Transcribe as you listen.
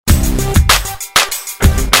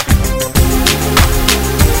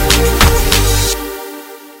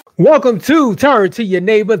Welcome to Turn to Your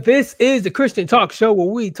Neighbor. This is the Christian Talk Show where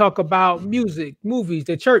we talk about music, movies,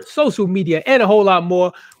 the church, social media, and a whole lot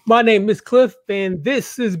more. My name is Cliff, and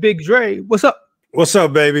this is Big Dre. What's up? What's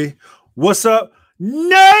up, baby? What's up,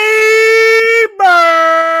 neighbors?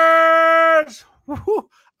 Woo-hoo.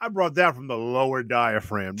 I brought that from the lower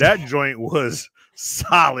diaphragm. That joint was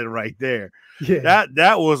solid right there. Yeah,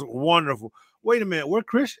 That was wonderful. Wait a minute, we're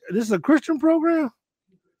Christian. This is a Christian program.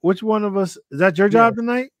 Which one of us is that your job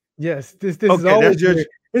tonight? Yes. This Okay,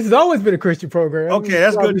 has always been a Christian program. Okay,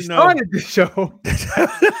 that's good to know. Started this show.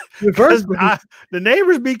 The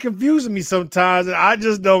neighbors be confusing me sometimes, and I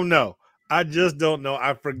just don't know. I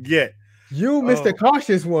forget. You missed the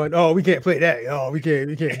cautious one. Oh, we can't play that. Oh, we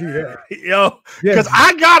can't do that. Yo, because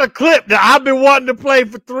I got a clip that I've been wanting to play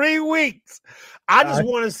for 3 weeks. I just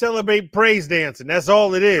want to celebrate praise dancing. That's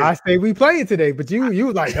all it is. I say we play it today, but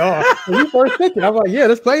you like, oh, when you first picked it, I'm like, yeah,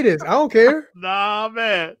 let's play this. I don't care. Nah,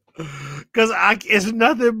 man. Because it's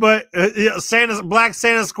nothing but Black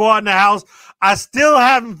Santa squad in the house. I still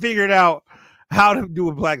haven't figured out how to do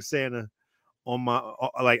a Black Santa on my,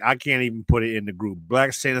 I can't even put it in the group.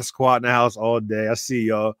 Black Santa squad in the house all day. I see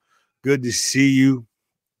y'all. Good to see you.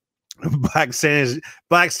 Black Santa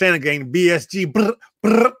gang, BSG. Brr,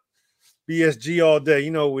 brr. BSG all day.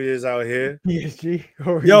 You know what it is out here. BSG.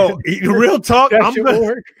 Yo, real talk.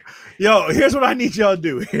 Yo, here's what I need y'all to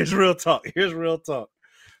do. Here's real talk.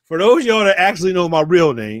 For those of y'all that actually know my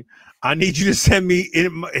real name, I need you to send me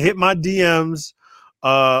hit my DMs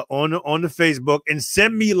on the Facebook and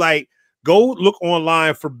send me go look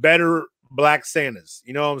online for better Black Santas.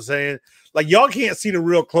 You know what I'm saying? Like, y'all can't see the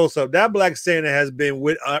real close up. That Black Santa has been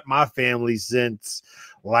with my family since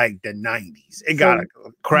like the 90s. It got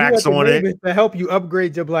cracks on it to help you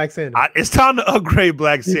upgrade your Black Santa. It's time to upgrade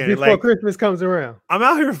Black Santa before Christmas comes around. I'm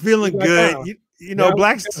out here feeling good. You know,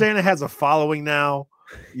 Black Santa has a following now.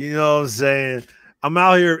 You know what I'm saying? I'm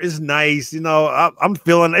out here. It's nice. You know, I'm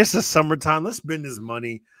feeling it's the summertime. Let's spend this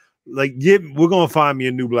money. We're gonna find me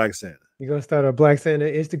a new Black Santa. You're gonna start a Black Santa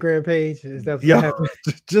Instagram page? Is that what's happening?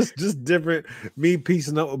 just different, me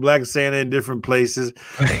piecing up with Black Santa in different places.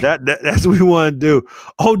 That's what we want to do.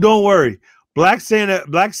 Oh, don't worry. Black Santa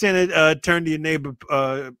turn to your neighbor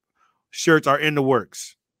shirts are in the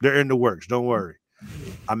works. They're in the works. Don't worry.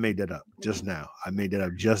 I made that up just now.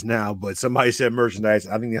 But somebody said merchandise.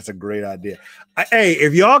 I think that's a great idea. Hey,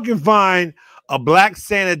 if y'all can find a Black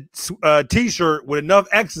Santa t-shirt with enough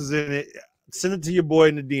X's in it, send it to your boy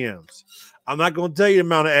in the DMs. I'm not going to tell you the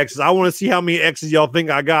amount of X's. I want to see how many X's y'all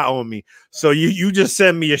think I got on me. So you just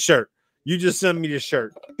send me a shirt. You just send me the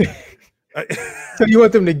shirt. So you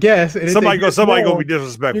want them to guess? And somebody gonna be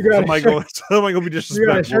disrespectful. Somebody gonna be disrespectful. You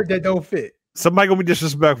got a shirt that don't fit. Somebody gonna be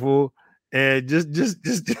disrespectful. And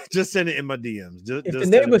just send it in my DMs. If the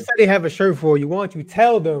neighbor said they have a shirt for you, why don't you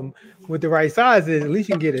tell them what the right size is? At least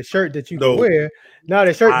you can get a shirt that you can wear, not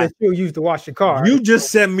a shirt that you'll use to wash your car. You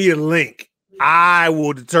just send me a link. I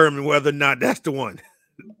will determine whether or not that's the one.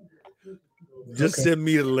 Send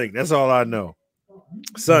me the link. That's all I know.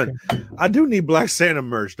 Son, I do need Black Santa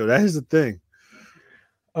merch, though. That is the thing.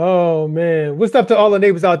 Oh, man. What's up to all the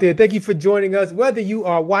neighbors out there? Thank you for joining us. Whether you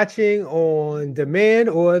are watching on demand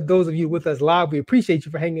or those of you with us live, we appreciate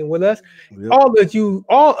you for hanging with us. Yep. All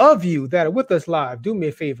of you that are with us live, do me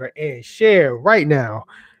a favor and share right now.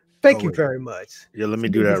 Thank you very much. Yeah, let me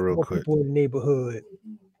do that real quick. People in the neighborhood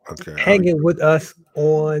hanging with us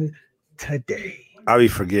on today. I'll be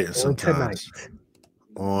forgetting sometimes.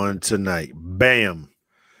 On tonight. Bam.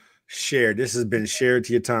 Share. This has been shared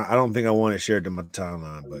to your time. I don't think I want it shared to my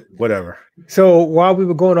timeline, but whatever. So while we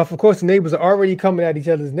were going off, of course, the neighbors are already coming at each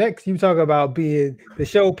other's necks. You talk about people in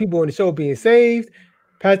the show being saved.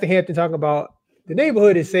 Pastor Hampton talking about the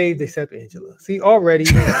neighborhood is saved except Angela. See, already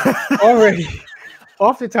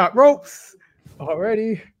off the top ropes.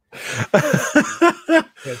 Already. If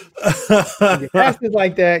your pastor's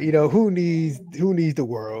like that, you know, who needs the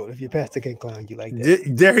world if your pastor can clown you like that?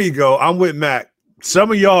 There you go. I'm with Mac.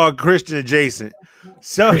 Some of y'all are Christian adjacent.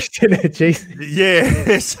 Christian adjacent.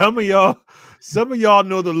 Yeah. Some of y'all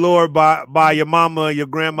know the Lord by your mama, your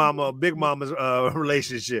grandmama, big mama's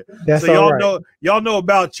relationship. That's so y'all know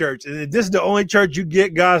about church. And if this is the only church you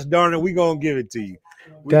get, gosh darn it, we gonna give it to you.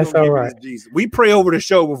 That's all right. We pray over the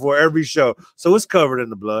show before every show, so it's covered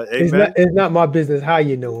in the blood. Amen. It's not my business how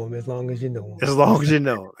you know him, as long as you know him. As long as you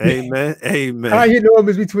know. Amen. Amen. How you know him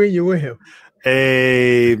is between you and him.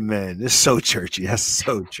 Amen. It's so churchy. That's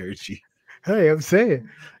so churchy. Hey, I'm saying.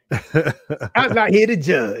 I'm not here to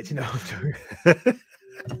judge. No,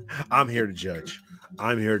 I'm here to judge.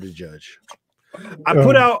 I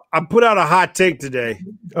put out a hot take today.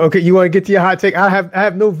 Okay, you want to get to your hot take? I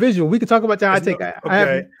have no visual. We can talk about your hot take.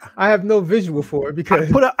 Okay. I have no visual for it because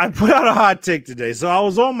I put out a hot take today. So I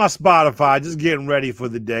was on my Spotify just getting ready for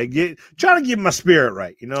the day, trying to get my spirit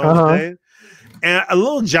right, you know what I'm saying? And a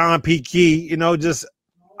little John P. Key, you know, just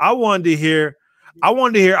I wanted to hear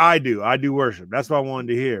I Do Worship. That's what I wanted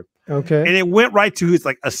to hear. Okay. And it went right to his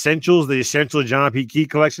like Essentials, the Essential John P. Key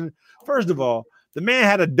collection. First of all, the man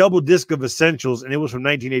had a double disc of Essentials, and it was from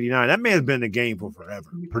 1989. That man's been in the game for forever,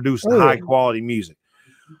 producing high quality music.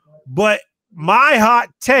 But my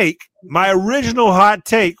original hot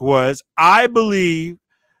take was I believe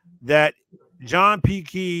that John P.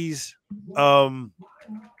 Key's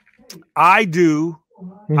I Do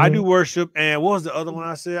Worship, and what was the other one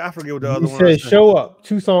I said? I forget what the other one I said. Show Up.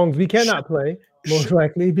 2 songs we cannot play. Most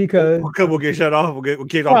likely because we'll get shut off. We'll get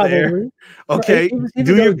kicked off the air. Okay.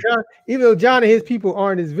 Even though John and his people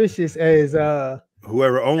aren't as vicious as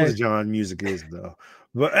whoever owns John music is though.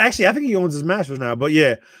 But actually, I think he owns his masters now. But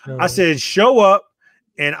yeah, I said Show Up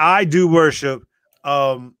and I Do Worship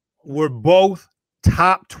were both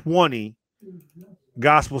top 20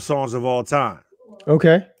 gospel songs of all time.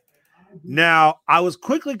 Okay. Now I was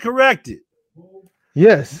quickly corrected.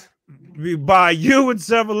 Yes. By you and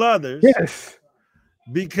several others. Yes.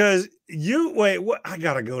 Because what? I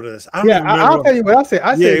gotta go to this. I'll tell you what I said.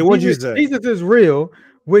 I said, what'd you say? Jesus Is Real,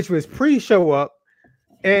 which was pre-Show Up,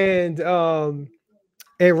 and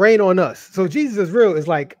Rain on Us. So Jesus Is Real is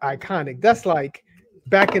like iconic. That's like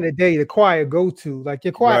back in the day, the choir go to like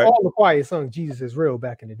your choir. Right. All the choir sung Jesus Is Real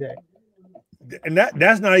back in the day. And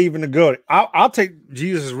that's not even the good. I'll take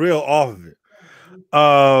Jesus Is Real off of it.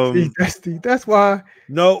 That's why.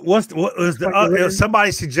 No, what was the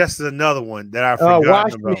somebody suggested another one that I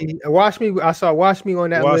forgot about. Watch Me. I saw Watch Me on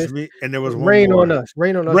that list. Watch Me, and there was one Rain more. on Us.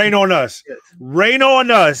 Rain on Us. Rain on Us. Yes. Rain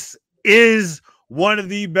on Us is one of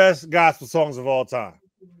the best gospel songs of all time.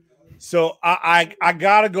 So I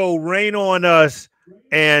gotta go Rain on Us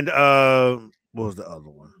and what was the other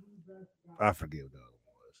one? I forget what the other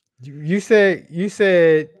one was. You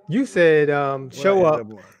said Show Up,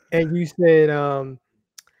 and you said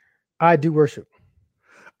I Do Worship.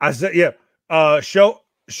 I said, yeah.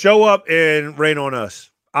 Show Up and Rain on Us.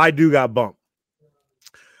 I do got bumped.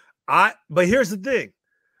 But here's the thing.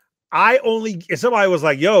 If somebody was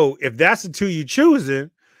like, yo, if that's the 2 you choosing,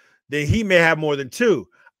 then he may have more than 2.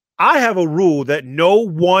 I have a rule that no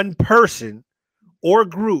one person or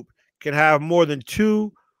group can have more than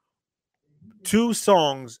two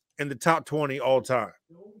songs in the top 20 all time.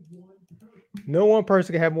 No one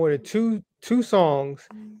person can have more than two songs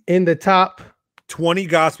in the top 20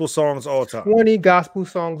 gospel songs all time. 20 gospel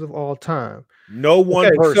songs of all time. No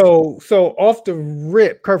one person. So off the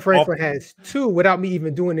rip, Kirk Franklin has 2 without me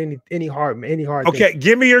even doing any hard. Okay,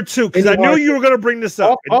 give me your 2 because I knew you were going to bring this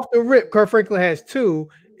up. Off the rip, Kirk Franklin has 2.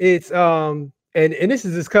 It's and this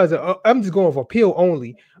is just because I'm just going for appeal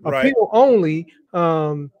only. Right. Appeal only.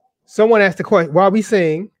 Someone asked the question, "Why we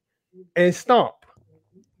sing?" and Stomp.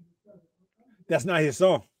 That's not his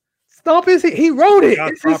song. Stomp is he wrote it.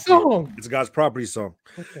 It's his song. It's God's property song.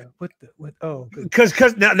 What? Oh,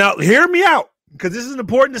 because now hear me out, because this is an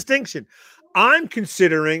important distinction. I'm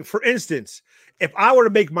considering, for instance, if I were to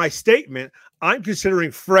make my statement, I'm considering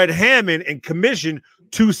Fred Hammond and Commission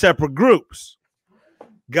 2 separate groups.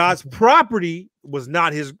 God's property was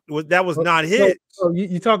not his. That was not his. So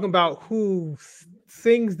you're talking about who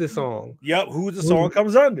sings the song? Yep, who the song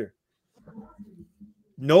comes under.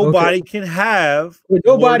 Nobody can have. But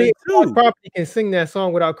nobody in God's property can sing that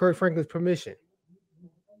song without Kirk Franklin's permission.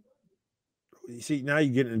 You see, now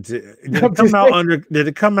you get into. Did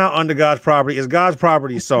it come out under God's property? Is God's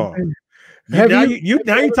property song? Now you're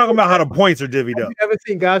talking about how the points are divvied up. Have you ever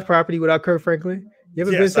seen God's property without Kirk Franklin? You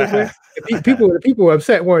ever been somewhere? People were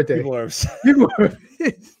upset, weren't they? People are upset.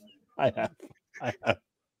 I have.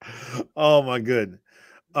 Oh my goodness.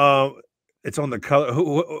 It's on the color.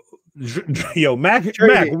 Yo, Mac.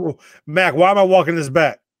 Why am I walking this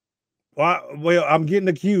back? Why? Well, I'm getting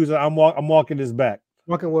accused. I'm walking this back.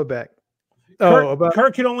 Walking what back?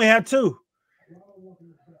 Kirk can only have 2.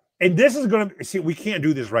 And this is going to see, we can't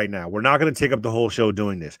do this right now. We're not going to take up the whole show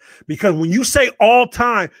doing this, because when you say all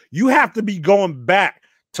time, you have to be going back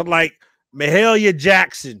to like Mahalia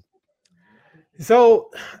Jackson.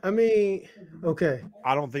 So, I mean, okay.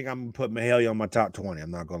 I don't think I'm going to put Mahalia on my top 20.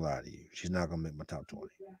 I'm not going to lie to you. She's not going to make my top 20.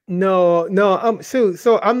 No.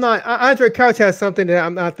 So I'm not. Andre Couch has something that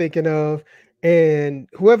I'm not thinking of. And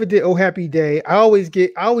whoever did "Oh Happy Day," I always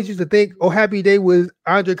used to think "Oh Happy Day" was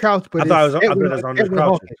Andre Couch, but I thought it was Andre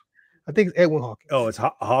Couch. I think it's Edwin Hawkins. Oh, it's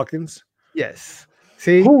Hawkins. Yes.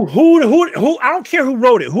 See who? I don't care who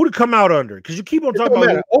wrote it. Who to come out under? Because you keep on talking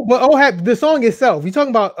about. The song itself. You talking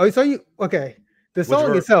about? The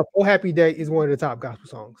song itself. Oh Happy Day is one of the top gospel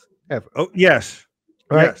songs ever. Oh yes,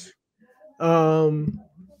 right? Yes.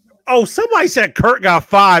 Oh, somebody said Kurt got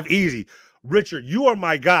 5 easy. Richard, you are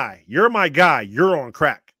my guy. You're my guy. You're on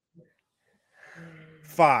crack.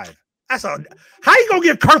 5. How you gonna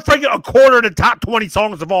give Kurt Franklin a quarter of the top 20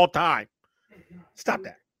 songs of all time? Stop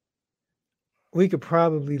that. We could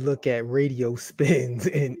probably look at radio spins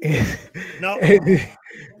and no.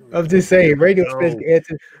 I'm just saying radio spins can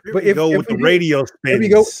answer. But if the radio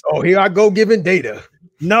spins, here I go giving data.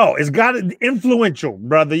 No, it's got to be influential,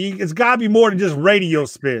 brother. It's got to be more than just radio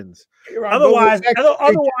spins. Otherwise,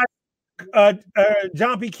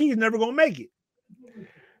 John P. Key is never gonna make it.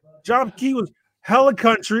 John P. Key was hella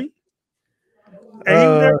country.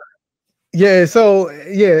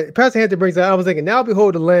 Pastor Hampton brings up. I was thinking, Now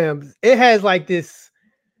Behold the Lamb. It has like this,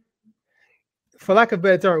 for lack of a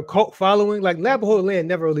better term, cult following. Like Now Behold the Lamb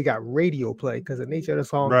never really got radio play because of the nature of the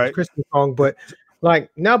song, right? It's a Christmas song, but like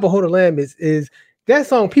Now Behold the Lamb is that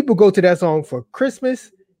song. People go to that song for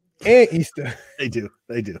Christmas and Easter. They do.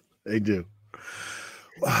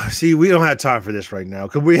 See, we don't have time for this right now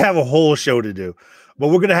because we have a whole show to do, but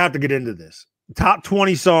we're gonna have to get into this. Top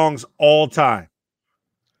 20 songs all time.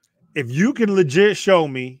 If you can legit show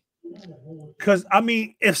me, because I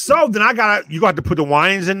mean, if so, then you got to put the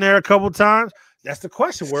Winans in there a couple times. That's the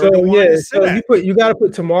question. Where you got to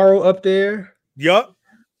put Tomorrow up there. Yup.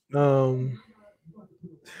 And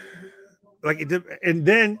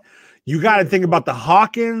then you got to think about the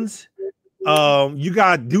Hawkins. You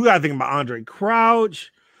got to think about Andre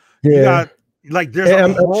Crouch. Yeah. You got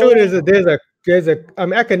I'm sure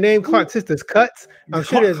I can name Clark Sisters cuts. I'm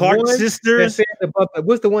sure there's Clark Sisters.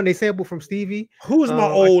 What's the one they sampled from Stevie? Who's my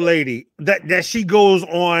old lady that she goes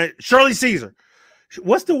on? Shirley Caesar.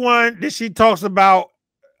 What's the one that she talks about?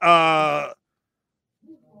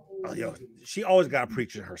 She always got a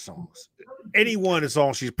preacher in her songs. Any one of the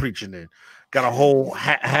songs she's preaching in got a whole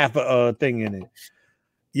half a thing in it.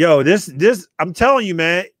 Yo, this I'm telling you,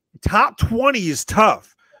 man. Top 20 is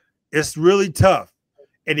tough. It's really tough.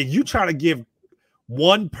 And if you try to give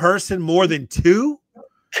one person more than 2,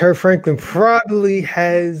 Kurt Franklin probably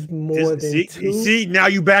has more than 2. See, now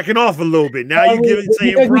you backing off a little bit. Now you're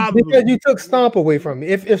saying probably because you took Stomp away from me.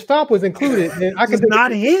 If Stomp was included, then I could. It's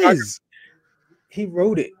not his. He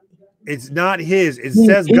wrote it. It's not his. It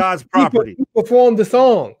says God's property. He performed the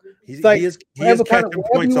song. He is catching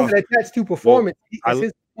points off. Attached to performance. It's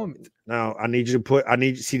his performance. Now I need you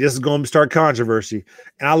to see, this is going to start controversy,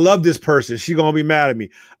 and I love this person. She's going to be mad at me.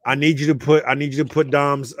 I need you to put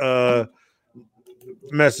Dom's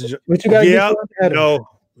message. What you got?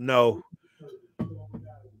 No.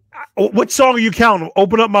 What song are you counting?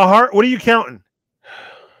 Open Up My Heart. What are you counting?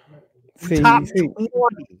 Top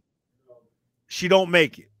 20. She don't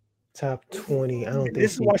make it. Top 20. I don't think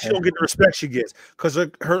this is why she don't get the respect she gets, because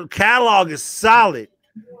her catalog is solid,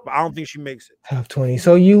 but I don't think she makes it. Top 20.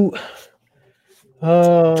 So you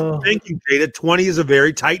thank you, Jada. 20 is a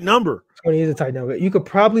very tight number. 20 is a tight number. You could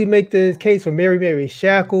probably make the case for Mary Mary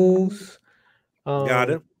Shackles.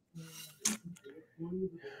 Got it.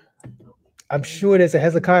 I'm sure there's a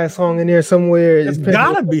Hezekiah song in there somewhere. It's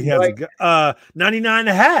gotta be Hezekiah. 99 and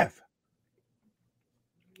a half.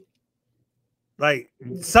 Like,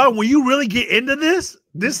 so when you really get into this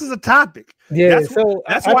is a topic. Yeah, that's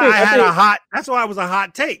why it was a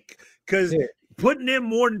hot take, because putting in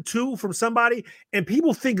more than 2 from somebody, and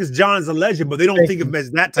people think John is a legend, but they don't think of him as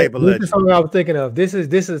that type of legend. This is something I was thinking of. This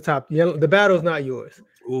is top. The battle's not yours.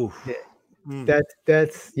 Ooh, yeah.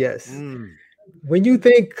 That's yes. When you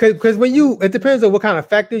think, because it depends on what kind of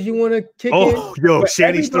factors you want to kick in. Oh, yo,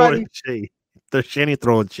 Shanny's throwing shade. Shanny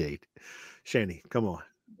throwing shade. Shanny, come on.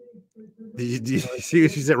 Did you see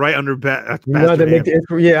what she said right under I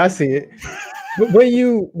see it.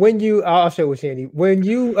 I'll show with Shandy. When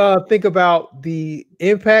you think about the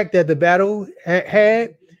impact that the battle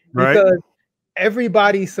had, right? Because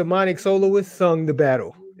everybody Sermonic soloist sung the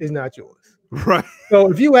battle is not yours, right? So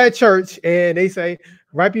if you at church and they say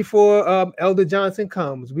right before Elder Johnson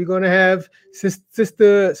comes, we're gonna have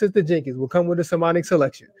Sister Jenkins will come with a Sermonic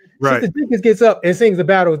selection. Right. Sister Jenkins gets up and sings the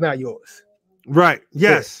battle is not yours. Right.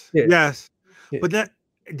 Yes. Yes. But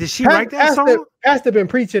did she write that song? Pastor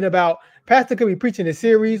could be preaching a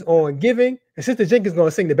series on giving, and Sister Jenkins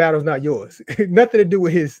gonna sing the battle's not yours. Nothing to do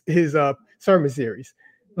with his sermon series.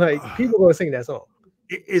 Like, people gonna sing that song.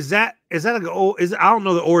 Is that like I don't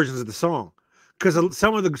know the origins of the song, because is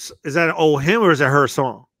that an old hymn or is that her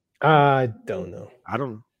song? I don't know.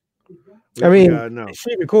 I mean,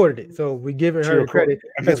 she recorded it, so we're giving her credit.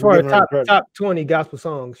 As far as top 20 gospel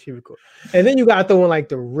songs, she recorded. And then you got to throw in like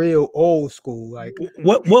the real old school, like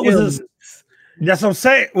what was this? That's what I'm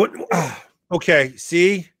saying. Okay,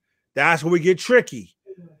 see, that's where we get tricky.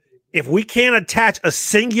 If we can't attach a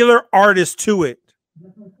singular artist to it,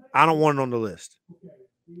 I don't want it on the list.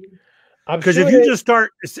 Because if you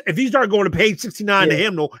start going to page 69 the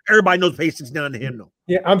hymnal, everybody knows page 69 the hymnal.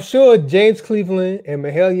 Yeah, I'm sure James Cleveland and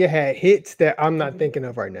Mahalia had hits that I'm not thinking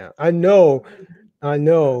of right now. I know.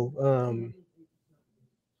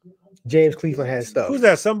 James Cleveland has stuff. Who's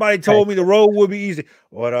that? Somebody told me the road would be easy.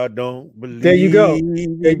 What I don't believe. There you go.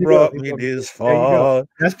 They brought me this far.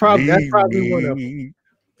 That's probably one of them.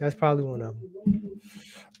 That's probably one of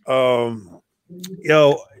them.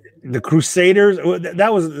 The Crusaders.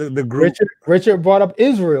 That was the group. Richard brought up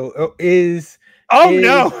Israel.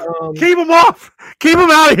 No! Keep him off! Keep him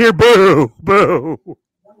out of here! Boo! Boo!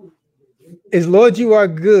 Is Lord You Are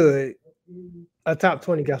Good a top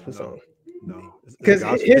 20 gospel song? No. Because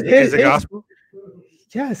is it gospel?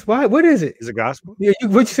 Yes. Why? What is it? Is it gospel? Yeah,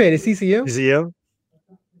 what you saying? Is CCM? CCM?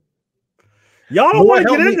 Y'all don't want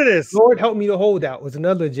to get into this. Lord Help Me to Hold Out was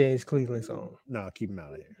another James Cleveland song. No, keep him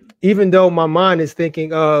out of here. Even though my mind is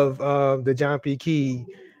thinking of the John P. Key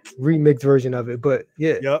remix version of it, but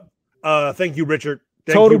yeah. Yep. Thank you, Richard.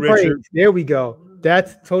 Total Praise. There we go.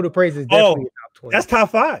 That's Total Praise is definitely top 20. That's top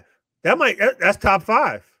 5. That's top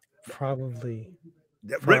 5. Probably.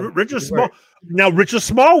 Richard Small. Now Richard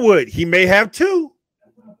Smallwood, he may have 2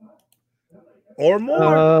 or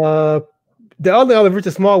more. The other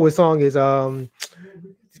Richard Smallwood song is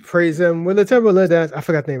Praise Him with the Timberland. I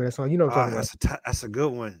forgot the name of that song. You know what I'm talking about. That's a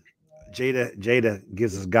good one. Jada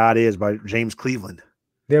gives us God Is by James Cleveland.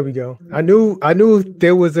 There we go. I knew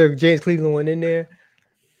there was a James Cleveland one in there.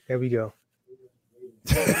 There we go.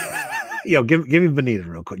 Yo, give me Benita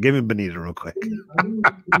real quick.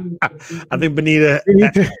 I think Benita.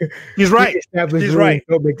 He's right. He's right.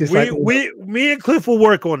 Me and Cliff will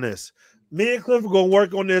work on this. Me and Cliff are going to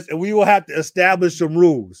work on this, and we will have to establish some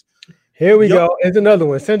rules. Here we go. It's another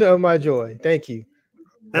one. Center of My Joy. Thank you.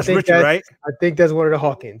 That's Richard, right? I think that's one of the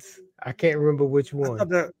Hawkins. I can't remember which one.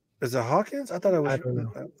 Is it Hawkins? I thought it was. I don't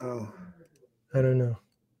know. I don't know.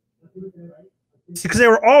 Because they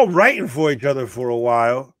were all writing for each other for a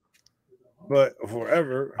while, but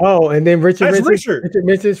forever. Oh, and then Richard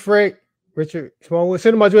mentions Fred. Richard Smallwood,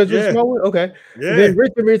 Center of My Joy, Richard Smallwood. Okay. Yeah. And then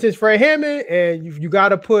Richard mentions Fred Hammond, and you got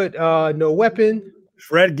to put No Weapon.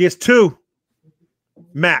 Fred gets 2.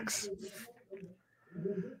 Max.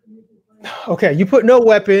 Okay, you put No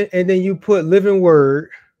Weapon, and then you put Living Word.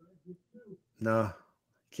 No,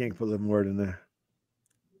 can't put Living Word in there.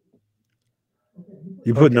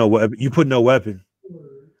 You put No Weapon. You put No Weapon.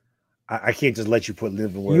 I can't just let you put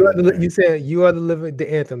Living Word. You said You Are the Living.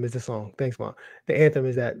 The anthem is the song. Thanks, Mom. The anthem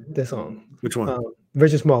is the song. Which one?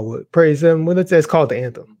 Richard Smallwood. Praise Him. When it says called the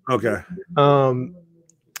anthem. Okay.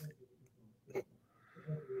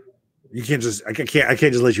 You can't just. I can't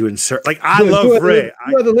just let you insert. Like I love Fred.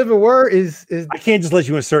 You Are the Living Word is. I can't just let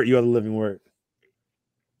you insert You Are the Living Word.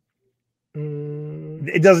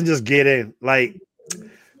 It doesn't just get in. Like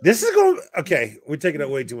this is going. Okay, we're taking up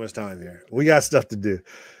way too much time here. We got stuff to do.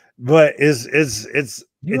 But it's just,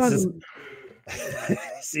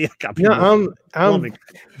 see, I got people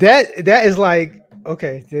that is like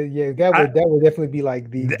okay, yeah, that would definitely be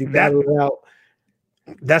like the battle out.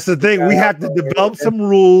 That's the thing. We have to develop some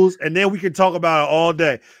rules, and then we can talk about it all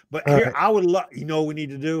day. But here, I would love. You know what we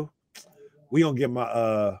need to do? We gonna get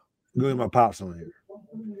my pops on here.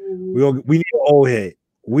 We need an old head.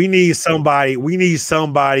 We need somebody. We need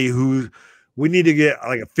to get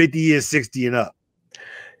like a 50 years, 60 and up.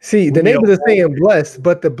 See, the neighbors are saying blessed,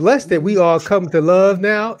 but the blessed that we all come to love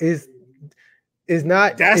now is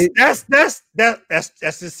not. That's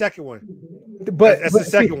the second one. But that's the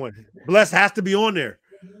second one. Blessed has to be on there.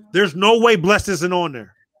 There's no way blessed isn't on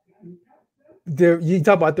there. You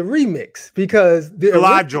talk about the remix because the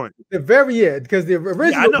live joint. Because the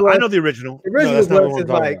original. I know the original. The original Blessed is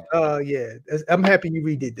like, I'm happy you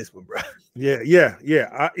redid this one, bro. Yeah.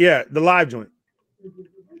 The live joint.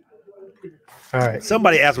 All right.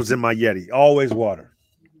 Somebody asked what's in my Yeti. Always water.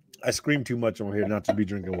 I scream too much over here not to be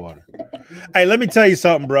drinking water. Hey, let me tell you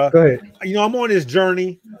something, bro. Go ahead. You know, I'm on this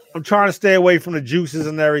journey. I'm trying to stay away from the juices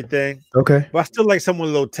and everything. Okay. But I still like something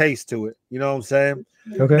with a little taste to it. You know what I'm saying?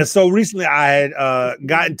 Okay. And so recently I had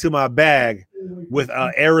gotten to my bag with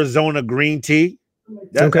Arizona green tea.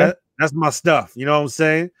 That's my stuff. You know what I'm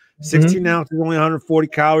saying? 16 ounces, only 140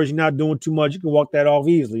 calories. You're not doing too much. You can walk that off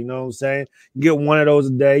easily. You know what I'm saying? You get one of those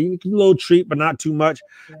a day. You get a little treat, but not too much.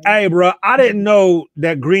 Hey, bro, I didn't know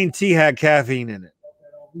that green tea had caffeine in it.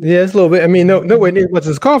 Yeah, it's a little bit. I mean, nowhere near as much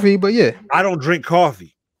as coffee, but yeah. I don't drink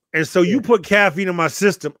coffee. And so you put caffeine in my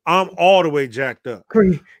system, I'm all the way jacked up.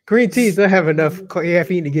 Green teas don't have enough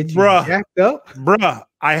caffeine to get you jacked up. Bruh,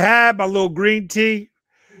 I had my little green tea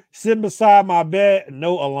sitting beside my bed.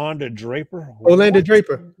 No, Orlando Draper. Orlando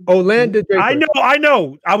Draper. I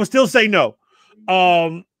know. I would still say no.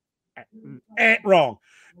 Wrong.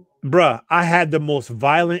 Bruh, I had the most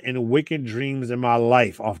violent and wicked dreams in my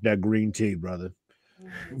life off that green tea, brother.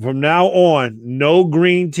 From now on, no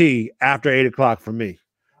green tea after 8 o'clock for me.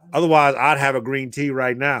 Otherwise, I'd have a green tea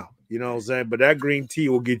right now. You know what I'm saying? But that green tea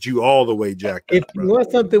will get you all the way jacked up. If you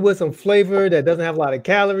want something with some flavor that doesn't have a lot of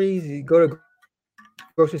calories, you go to the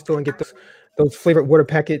grocery store and get those flavored water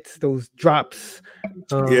packets, those drops.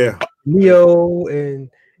 Neo and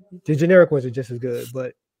the generic ones are just as good,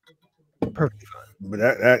 but perfectly fine. But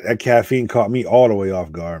that caffeine caught me all the way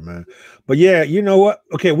off guard, man. But yeah, you know what?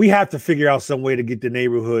 Okay, we have to figure out some way to get the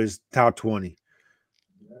neighborhood's top 20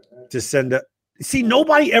 to send up. See,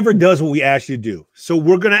 nobody ever does what we ask you to do. So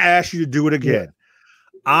we're going to ask you to do it again.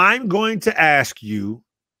 Yeah. I'm going to ask you,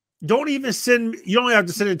 you don't have to send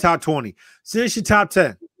in top 20. Send us your top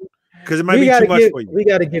 10. Because it might be too much for you. We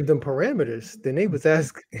got to give them parameters. The neighbors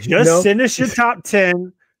ask. Just send us your top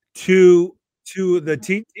 10 to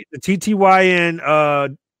the TTYN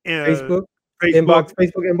Facebook inbox.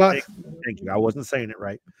 Thank you. I wasn't saying it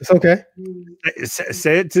right. It's okay.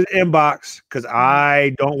 Say it to the inbox because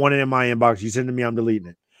I don't want it in my inbox. You send it to me, I'm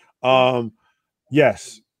deleting it.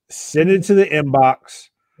 Yes, send it to the inbox,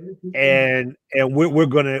 and we're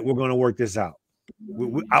gonna work this out.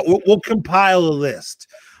 We'll compile a list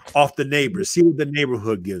off the neighbors. See what the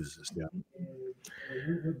neighborhood gives us. Yeah.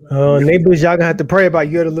 Neighbors, y'all gonna have to pray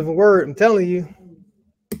about you. The living word. I'm telling you.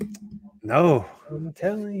 No. I'm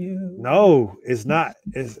telling you. No, it's not.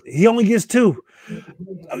 He only gets 2.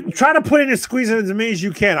 Try to put it and squeeze it as many as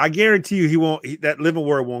you can. I guarantee you he won't. That living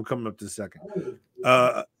word won't come up to second.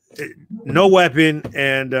 No weapon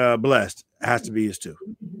and blessed has to be his 2.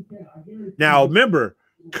 Now remember,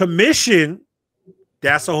 commission.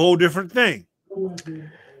 That's a whole different thing.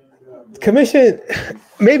 Commission.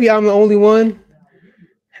 Maybe I'm the only one.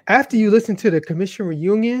 After you listen to the commission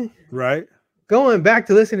reunion, right? Going back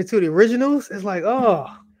to listening to the originals, it's like,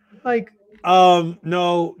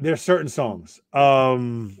 no, there's certain songs.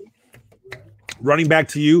 Running Back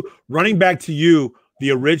to You,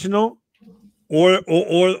 the original or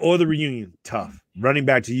the reunion, tough. Running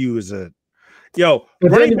Back to You is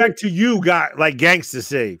Running Back to You got like Gangsta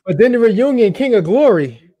Save. But then the reunion, King of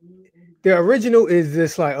Glory, the original is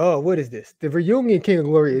just like, oh, what is this? The reunion, King of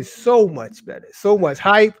Glory, is so much better, so much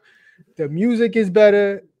hype. The music is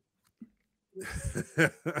better.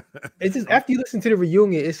 It's just after you listen to the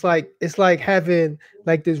reunion, it's like having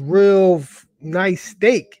like this real nice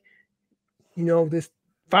steak, this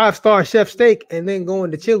 5-star chef steak, and then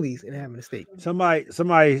going to Chili's and having a steak.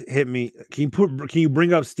 Somebody hit me. Can you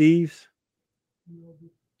bring up Steve's?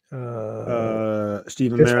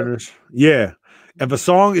 Steve and Mariners. Yeah. If the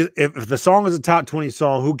song is a top 20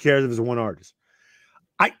 song, who cares if it's one artist?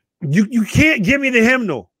 You can't give me the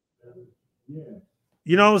hymnal.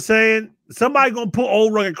 You know what I'm saying? Somebody gonna put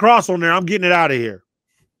Old Rugged Cross on there. I'm getting it out of here.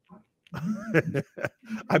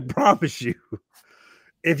 I promise you.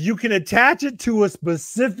 If you can attach it to a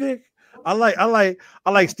specific, I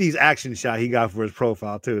like Steve's action shot he got for his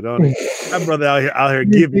profile too, don't he? That brother out here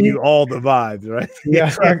giving you all the vibes, right?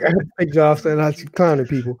 Yeah, I take jobs and I clowning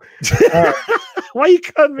people. Why you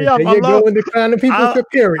cutting me off?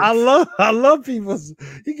 I love people's.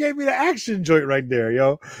 He gave me the action joint right there,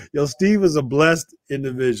 yo. Steve is a blessed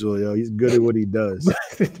individual, yo. He's good at what he does.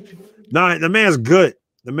 No, the man's good.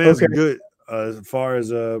 The man's good as far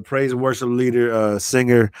as a praise and worship leader,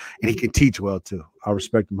 singer, and he can teach well too. I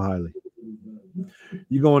respect him highly.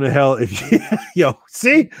 You going to hell if you,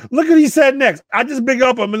 see? Look what he said next. I just big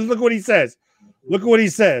up him and look what he says. Look at what he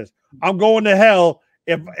says. I'm going to hell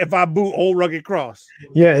if I boot Old Rugged Cross.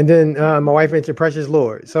 Yeah, and then my wife mentioned Precious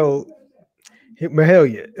Lord. So hell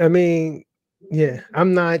yeah. I mean, yeah,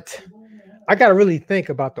 I gotta really think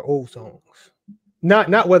about the old songs.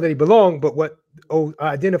 Not whether they belong, but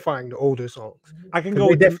identifying the older songs. I can go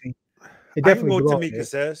with Tamika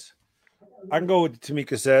Says. I can go with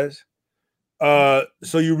Tamika Says.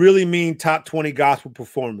 So you really mean top 20 gospel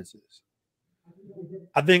performances?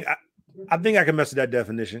 I think I can mess with that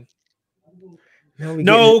definition.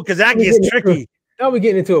 No, because that gets tricky. Now we're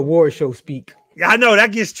getting into award show speak. Yeah, I know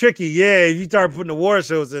that gets tricky. Yeah, if you start putting award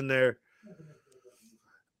shows in there.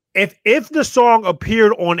 If the song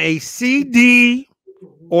appeared on a CD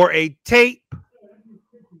or a tape,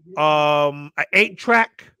 an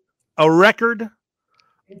 8-track, a record,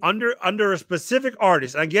 under a specific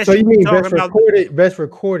artist. I guess so you mean talking best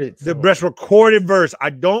recorded the best recorded verse. I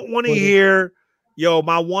don't want to hear, yo,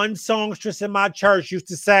 my one songstress in my church used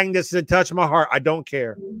to sing this and touch my heart. I don't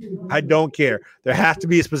care. I don't care. There has to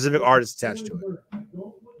be a specific artist attached to it.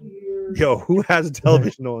 Yo, who has a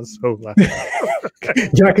television on so loud?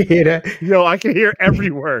 Y'all can hear that. Yo, I can hear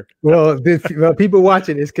every word. Well, people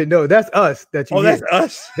watching this can know that's us. That's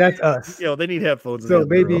us. That's us. Yo, they need headphones. So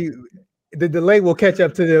maybe the delay will catch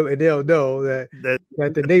up to them, and they'll know that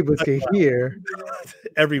the neighbors can hear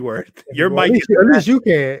every word. Your mic, at least you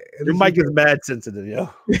can. Your mic is mad sensitive, yo.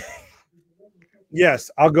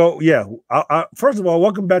 Yes, I'll go. Yeah. First of all,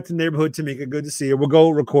 welcome back to Neighborhood Tamika. Good to see you. We'll go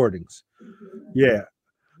recordings. Yeah.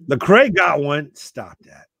 Lecrae got one. Stop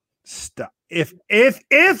that. Stop. If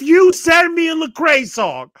you send me a Lecrae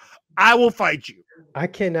song, I will fight you. I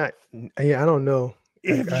cannot. Yeah, I don't know.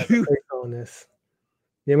 If you on this.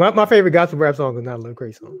 Yeah, my favorite gospel rap song is not a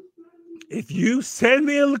Lecrae song. If you send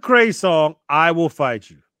me a Lecrae song, I will fight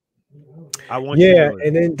you. I want you to know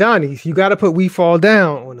and then Donnie's, you got to put We Fall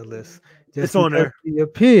Down on the list. It's on there. The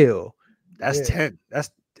appeal. That's 10. That's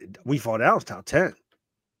We Fall Down's top 10.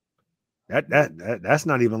 That's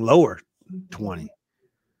not even lower 20.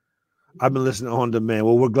 I've been listening on demand.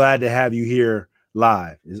 Well, we're glad to have you here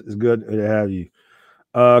live. It's good to have you.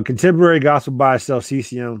 Contemporary gospel by itself,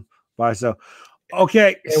 CCM by itself.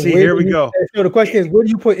 Okay, see, here we go. So the question is, where do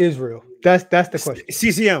you put Israel? That's the question.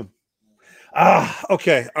 CCM.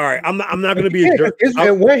 Okay, all right. I'm not going to be a jerk.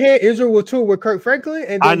 And one hand, Israel will tour with Kirk Franklin,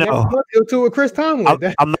 and then he'll tour with Chris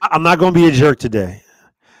Tomlin. I'm not going to be a jerk today.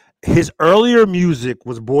 His earlier music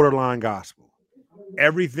was borderline gospel.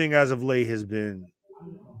 Everything as of late has been,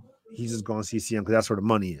 he's just going CCM because that's where the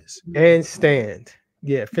money is. And Stand.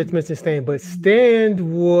 Yeah, Fitz mentioned Stand, but Stand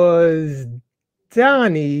was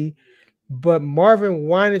Donnie, but Marvin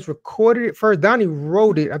Winans recorded it first. Donnie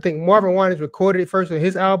wrote it. I think Marvin Winans recorded it first on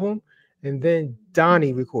his album, and then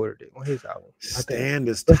Donnie recorded it on his album. Stand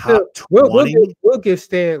is top 20. We'll give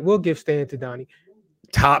Stand to Donnie.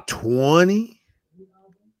 Top 20?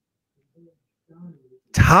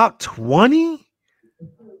 Top 20?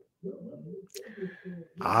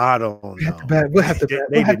 I don't know. We'll have to.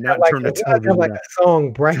 They did not turn the television like a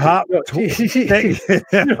song bracket. Top 20.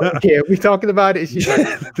 Yeah, we talking about it. She's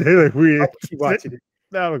like, we watching it.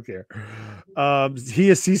 I don't care. He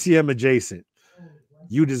is CCM adjacent.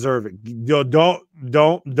 You deserve it. Yo,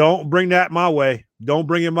 don't bring that my way. Don't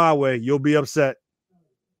bring it my way. You'll be upset.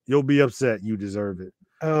 You'll be upset. You deserve it.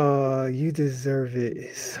 You deserve it.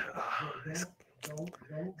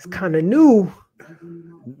 It's kind of new.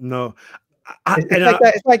 No.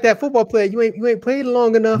 It's like that football player. You ain't played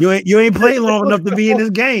long enough. You ain't played long enough to be in this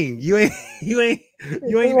game. You ain't been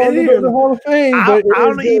in the Hall of Fame. I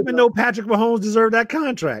don't even know Patrick Mahomes deserved that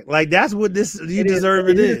contract. Like that's what this you deserve.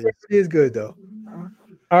 It is. It is good though.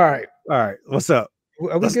 All right. What's up?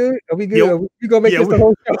 Are we good? Are we good? Yo, we gonna make this the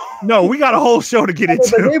whole show? No, we got a whole show to get into.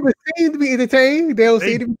 The neighbors seem to be entertained. They don't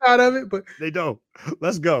seem to be proud of it, but they don't.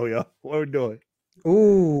 Let's go, yo. What are we doing?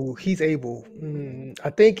 Ooh, he's able. I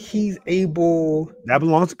think he's able. That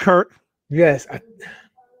belongs to Kirk. Yes, I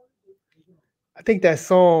think that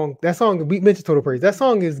song we mentioned Total Praise. That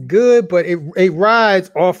song is good, but it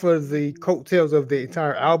rides off of the coattails of the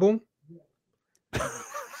entire album.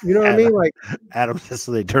 You know what I mean? Like Adam says,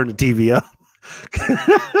 so they turn the TV up.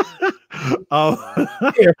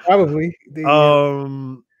 Yeah, probably.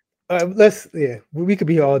 We could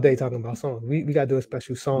be here all day talking about songs. We gotta do a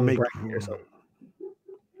special song bracket or something.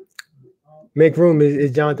 Make Room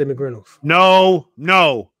is Jonathan McReynolds.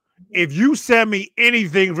 No. If you send me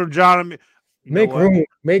anything from Jonathan, Make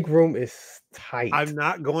Room is tight. I'm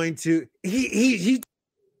not going to.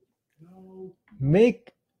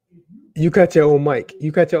 You cut your own mic.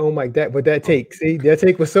 That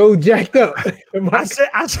take was so jacked up.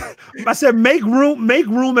 I said make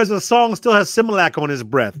room as a song still has Similac on his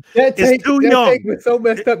breath. It's too young. Take was so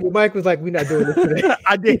messed up. Your mic was like, we're not doing this today.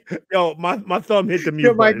 I did. Yo, my thumb hit the mute.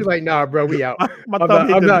 Your mic was like, nah, bro, we out. I'm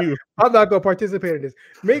not gonna participate in this.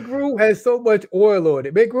 Make Room has so much oil on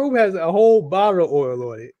it. Make Room has a whole bottle of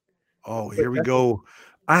oil on it. Oh, here we go.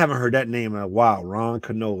 I haven't heard that name in a while. Ron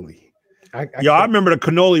Canoli. I remember the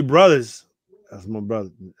Canoli brothers. That's my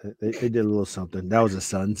brother. They did a little something. That was his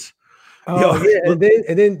sons. Oh, yeah, and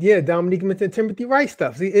then Dominique mentioned Timothy Wright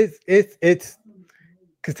stuff. See, it's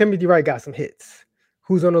because Timothy Wright got some hits.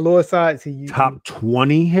 Who's on the Lord's side? See, top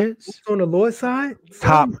 20 hits. Who's on the Lord's side?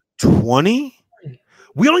 Top 20.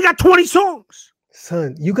 We only got 20 songs.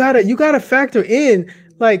 Son, you gotta factor in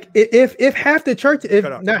like if half the church, if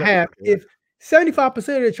 75%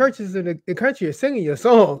 of the churches in the country are singing your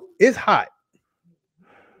song, it's hot.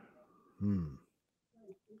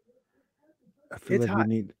 I feel It's like hot.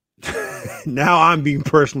 we need. Now I'm being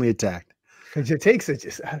personally attacked. Because your takes are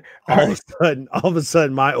just All of a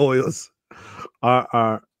sudden, my oils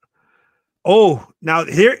are. Oh, now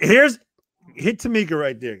here's hit Tamika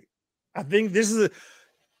right there. I think this is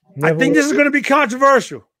going to be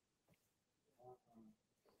controversial.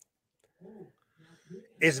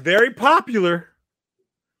 It's very popular.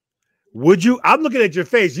 Would you? I'm looking at your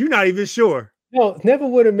face. You're not even sure. No, never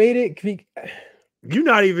would have made it. You're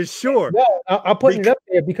not even sure. No, I'm putting it up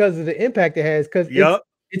there because of the impact it has. Because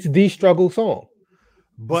it's the struggle song.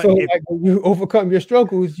 But so, like, when you overcome your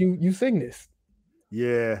struggles, you sing this.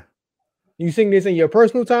 Yeah. You sing this in your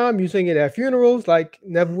personal time. You sing it at funerals. Like,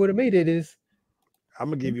 never would have made it. Is I'm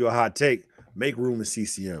gonna give you a hot take. Make room in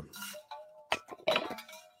CCM.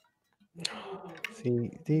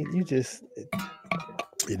 See, you just.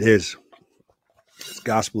 It is. It's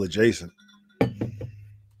gospel adjacent.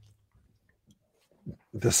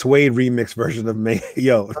 The Suede remix version of me.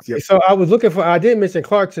 Okay, so I was looking for. I didn't mention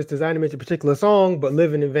Clark Sisters. I didn't mention a particular song, but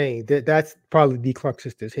 "Living in Vain." That's probably the Clark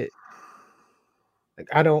Sisters hit. Like,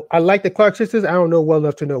 I like the Clark Sisters. I don't know well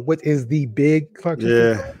enough to know what is the big Clark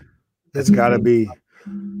Sisters. Yeah, it's got to be.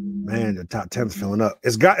 Man, the top 10's filling up.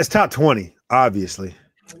 It's top 20, obviously.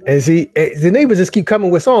 And see, the neighbors just keep coming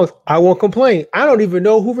with songs. I won't complain. I don't even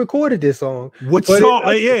know who recorded this song. What song?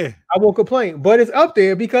 Yeah, I won't complain, but it's up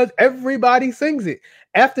there because everybody sings it.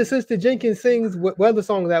 After Sister Jenkins sings what the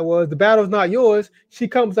song that was, "The Battle's Not Yours," she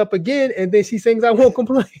comes up again and then she sings "I Won't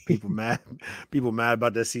Complain." People mad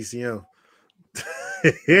about that CCM.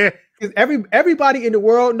 Yeah, because everybody in the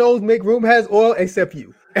world knows "Make Room" has oil except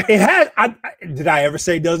you. It has. Did I ever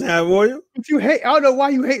say it doesn't have oil? You hate. I don't know why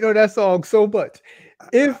you hate on that song so much.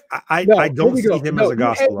 If I don't see him as a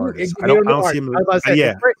gospel artist. I don't see him.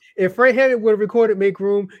 Yeah. If Fred Hammond would have recorded "Make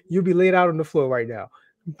Room," you'd be laid out on the floor right now.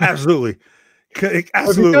 Absolutely,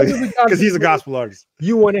 because he's a gospel artist.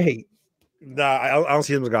 You want to hate? Nah, I don't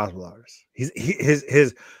see him as a gospel artist.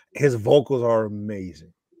 His vocals are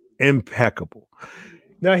amazing, impeccable.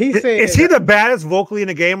 Now he's saying, is he the baddest vocally in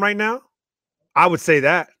the game right now? I would say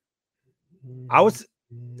that.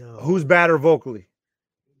 No. Who's better vocally?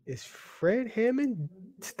 Is Fred Hammond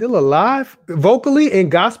still alive vocally in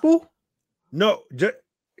gospel? No,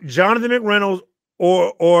 Jonathan McReynolds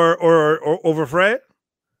or over Fred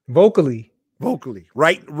vocally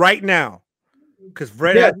right now, because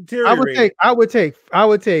Fred has deteriorated. I would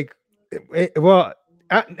take. Well,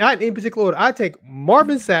 not in particular order. I take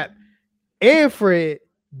Marvin Sapp and Fred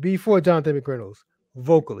before Jonathan McReynolds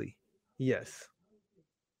vocally. Yes.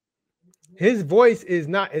 His voice is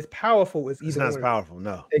not as powerful as either. It's not as powerful,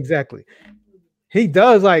 no. Exactly. He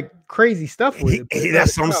does like crazy stuff with it.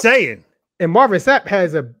 That's what I'm saying. And Marvin Sapp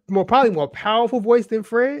has a probably more powerful voice than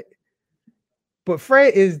Fred. But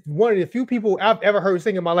Fred is one of the few people I've ever heard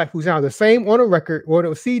sing in my life who sound the same on a record or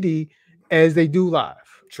on a CD as they do live.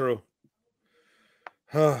 True.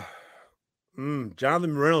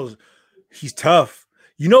 Jonathan Reynolds, he's tough.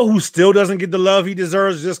 You know who still doesn't get the love he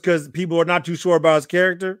deserves just because people are not too sure about his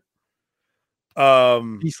character?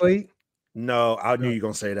 B. Slade? No, I knew you were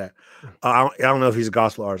gonna say that. I don't know if he's a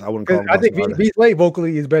gospel artist. I wouldn't call him. I think B. Slade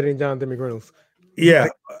vocally is better than Jonathan McReynolds. Yeah,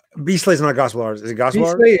 B. Slade's not a gospel artist. Is he gospel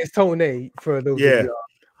artist? B. Slade is Tone for those. Yeah.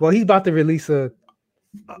 Well, he's about to release a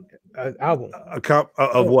album.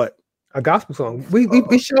 Of what? A gospel song. We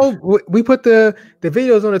put the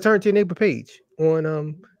videos on the Turn to Your Neighbor page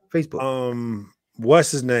on Facebook.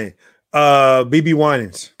 What's his name? BB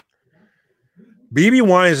Winans. BB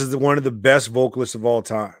Winans is one of the best vocalists of all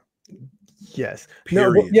time. Yes.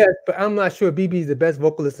 Period. No, yes, but I'm not sure BB is the best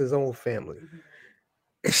vocalist in his own family.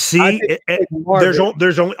 See, there's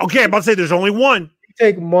only okay. I'm about to say there's only one.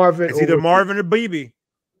 Take Marvin. It's either Marvin or BB.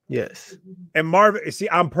 Yes. And Marvin. See,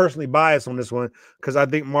 I'm personally biased on this one because I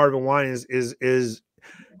think Marvin Winans is.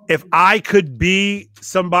 If I could be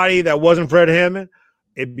somebody that wasn't Fred Hammond,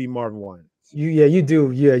 it'd be Marvin Winans. You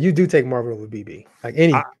do. Yeah, you do take Marvin over BB. Like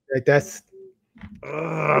that's.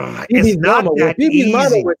 It's not that easy.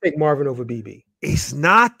 Mama would take Marvin over BB. It's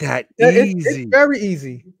not that easy. It's very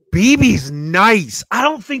easy. BB's nice. I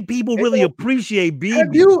don't think people really appreciate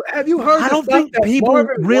BB. Have you heard? I don't think people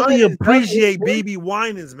really appreciate BB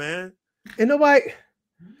Winans, man. And nobody.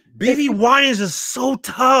 BB Winans is so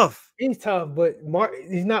tough. He's tough, but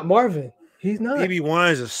he's not Marvin. He's not. BB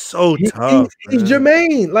Winans is so tough. He's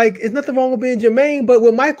Jermaine. Like, it's nothing wrong with being Jermaine, but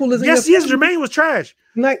when Michael is yes, Jermaine was trash.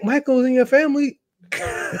 Like, Michael's in your family.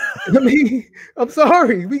 I mean, I'm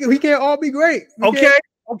sorry. We can't all be great.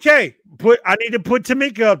 Okay. I need to put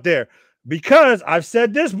Tamika up there because I've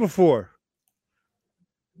said this before.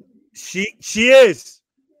 She is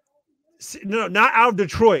not out of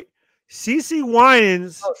Detroit. CeCe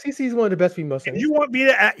Winans. Oh, CeCe is one of the best female If singers. you want me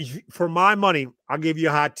to, for my money, I'll give you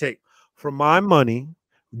a hot take. For my money,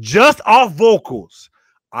 just off vocals,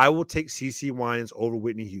 I will take CeCe Winans over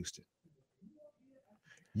Whitney Houston.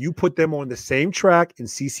 You put them on the same track, and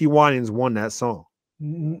CeCe Winans won that song.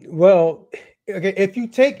 Well, okay, if you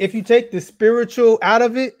take the spiritual out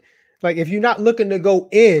of it, like if you're not looking to go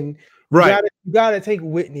in, right, you gotta take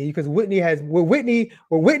Whitney, because Whitney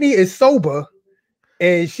is sober,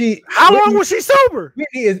 and how long was she sober?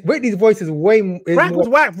 Whitney's voice is Crack was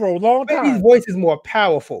whack for a long time. Whitney's voice is more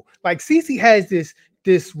powerful. Like CeCe has this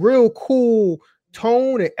real cool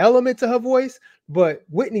tone and element to her voice, but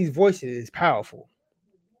Whitney's voice is powerful.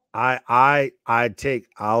 I'll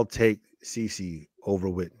take CeCe over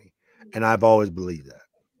Whitney, and I've always believed that.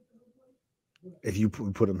 If you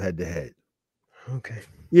put them head to head, okay,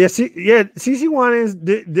 yeah, CeCe Winans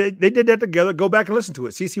they did that together. Go back and listen to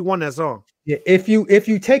it. CeCe won that song. Yeah, if you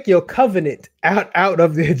take your covenant out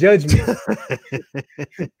of the judgment,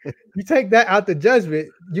 you take that out the judgment,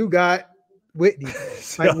 you got Whitney.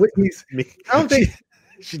 Like Whitney's, I don't think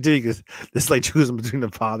she did, because it's like choosing between the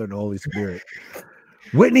Father and the Holy Spirit.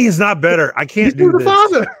 Whitney is not better. I can't do this. The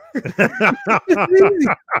Father.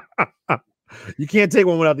 You can't take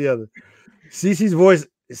one without the other. CeCe's voice,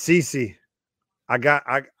 CeCe. I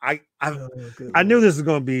knew this was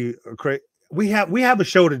going to be crazy. We have a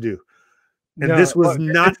show to do, and this was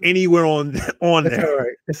not anywhere on there. All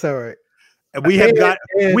right. It's all right. And we have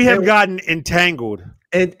gotten entangled.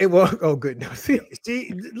 And it was good. No, see,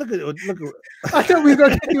 look at. I thought we were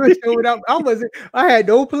gonna do a show without. I had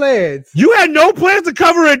no plans. You had no plans to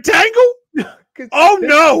cover Entangled? Oh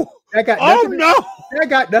no! That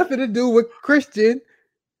got nothing to do with Christian.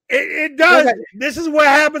 It does. This is what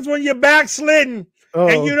happens when you're backslidden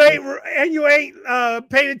and you ain't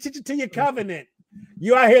paying attention to your covenant.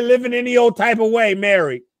 You out here living any old type of way,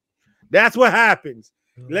 married. That's what happens.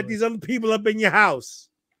 Let these other people up in your house.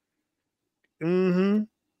 Mm-hmm.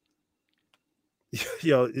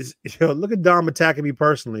 Yo, look at Dom attacking me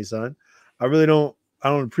personally, son. I don't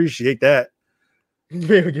appreciate that.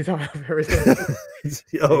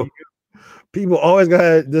 Yo, people always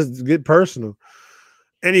gotta just get personal.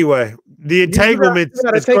 Anyway, the entanglement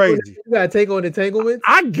is crazy. You gotta take on entanglements.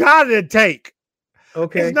 I gotta take.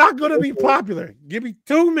 Okay, it's not gonna be popular. Give me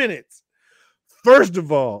 2 minutes. First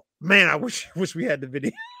of all, man, I wish we had the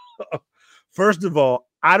video. First of all,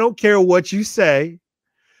 I don't care what you say.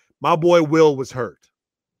 My boy Will was hurt.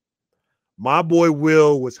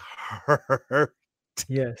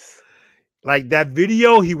 Yes. Like that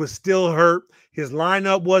video, he was still hurt. His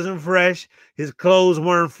lineup wasn't fresh. His clothes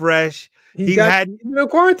weren't fresh. He had no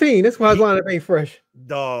quarantine. That's why his lineup ain't fresh.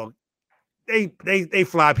 Dog. They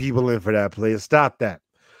fly people in for that, please. Stop that.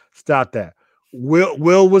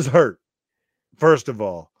 Will was hurt. First of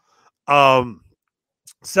all.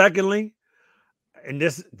 Secondly, and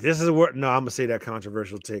this is where I'm gonna say that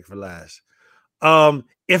controversial take for last.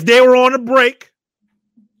 If they were on a break,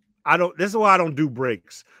 this is why I don't do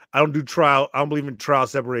breaks. I don't do trial. I don't believe in trial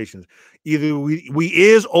separations. Either we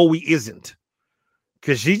is or we isn't.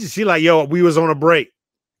 Cause she like, yo, we was on a break,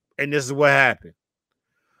 and this is what happened.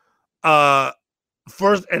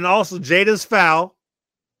 First, and also Jada's foul.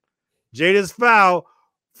 Jada's foul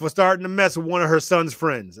for starting to mess with one of her son's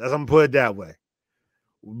friends, as I'm gonna put it that way.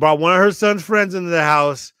 Brought one of her son's friends into the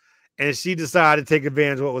house, and she decided to take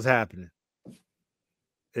advantage of what was happening.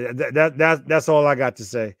 That's all I got to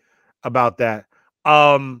say about that.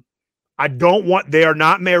 They are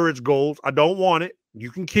not marriage goals. I don't want it. You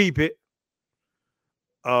can keep it.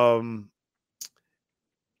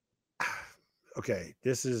 Okay,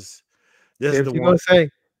 this is the one. Gonna say.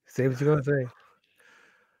 Say what you're gonna say.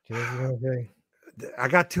 Say what you're gonna say. I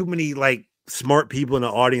got too many like smart people in the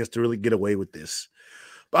audience to really get away with this.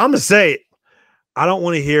 But I'm gonna say it. I don't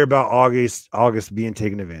want to hear about August being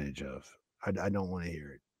taken advantage of. I don't want to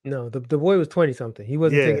hear it. No, the boy was 20 something. He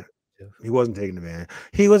wasn't taking advantage of. He wasn't taking advantage.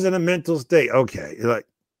 He was in a mental state. Okay, like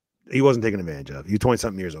he wasn't taken advantage of. He was 20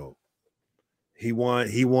 something years old. He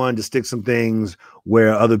wanted to stick some things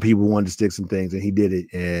where other people wanted to stick some things, and he did it.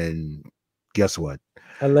 And guess what?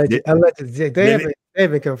 Allegedly, they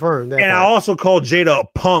haven't confirmed that. And I also called Jada a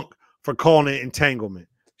punk for calling it entanglement.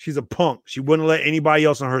 She's a punk. She wouldn't let anybody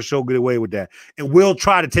else on her show get away with that. And Will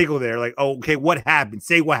try to take her there, like, oh, okay, what happened?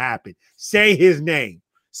 Say what happened. Say his name.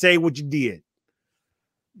 Say what you did.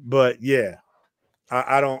 But yeah,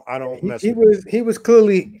 I don't mess with him. He was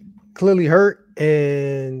clearly hurt,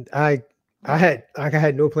 and I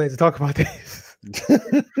had no plans to talk about this.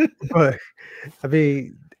 But I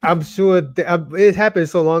mean, I'm sure it happened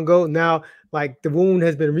so long ago. Now like the wound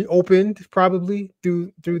has been reopened probably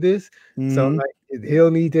through this. So like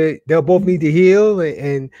they'll both need to heal,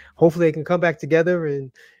 and hopefully they can come back together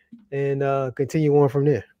and continue on from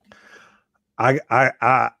there. I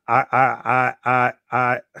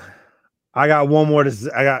got one more to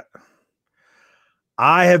say.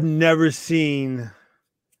 I have never seen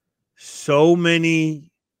so many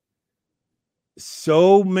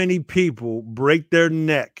people break their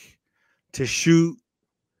neck to shoot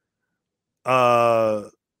Jada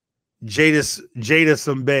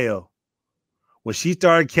some bail when she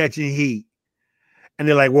started catching heat, and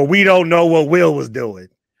they're like, well, we don't know what Will was doing.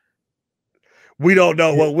 We don't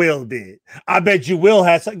know what Will did. I bet you Will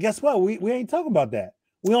had some. Guess what? We ain't talking about that.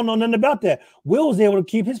 We don't know nothing about that. Will was able to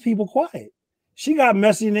keep his people quiet. She got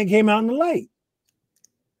messy and then came out in the light.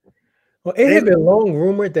 Well, it had been long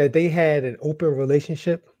rumored that they had an open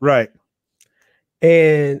relationship. Right.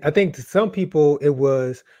 And I think to some people it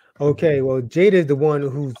was, okay, well, Jada is the one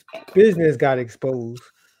whose business got exposed,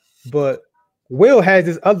 but Will has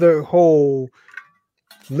this other whole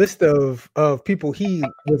list of people he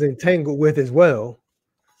was entangled with as well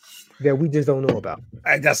that we just don't know about.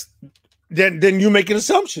 Then you're making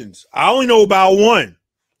assumptions. I only know about one.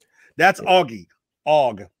 That's Augie.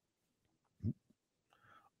 Og.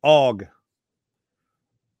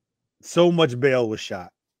 So much bail was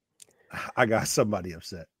shot. I got somebody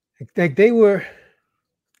upset. Like they were,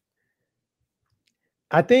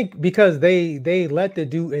 I think because they let the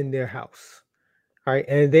dude in their house, right?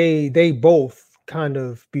 And they both kind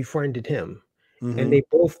of befriended him, and they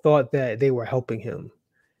both thought that they were helping him.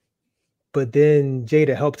 But then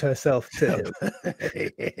Jada helped herself to him.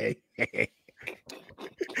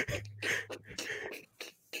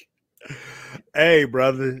 Hey,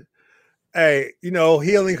 brother. Hey,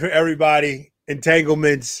 healing for everybody,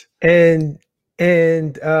 entanglements. And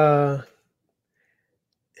you're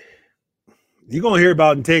gonna hear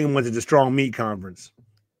about entanglements at the Strong Meat Conference.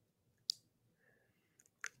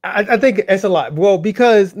 I think it's a lot. Well,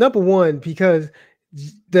 because number one, because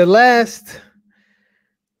the last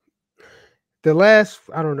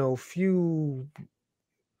I don't know, few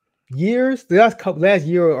years, last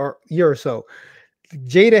year or so,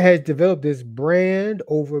 Jada has developed this brand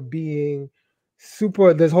over being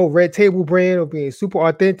this whole Red Table brand of being super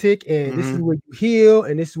authentic, and this is where you heal,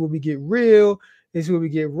 and this is where we get real, this is where we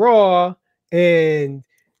get raw, and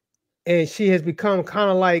she has become kind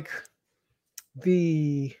of like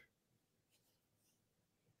the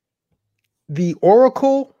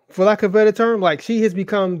oracle, for lack of a better term. Like she has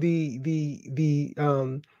become the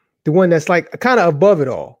one that's like kind of above it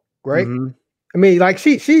all, right? I mean, like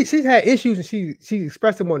she's had issues and she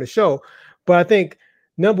expressed them on the show, but I think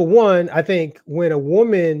number one, I think when a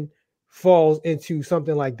woman falls into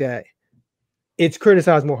something like that, it's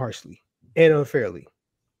criticized more harshly and unfairly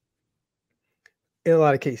in a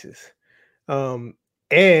lot of cases. And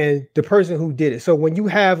the person who did it. So when you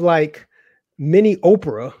have like mini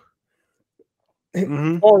Oprah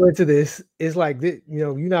fall into this, it's like,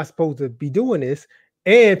 you're not supposed to be doing this.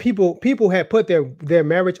 And people had put their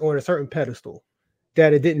marriage on a certain pedestal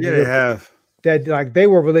that it didn't. Yeah, they have. That like they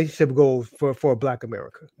were relationship goals for Black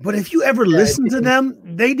America. But if you ever listen to them,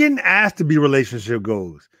 they didn't ask to be relationship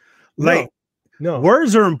goals. Like, no,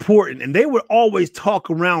 words are important, and they would always talk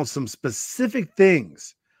around some specific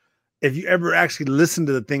things. If you ever actually listen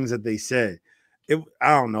to the things that they said, I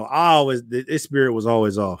don't know. Its spirit was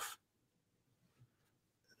always off.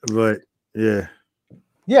 But yeah.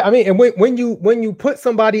 Yeah, I mean, and when you put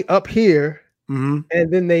somebody up here and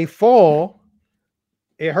then they fall,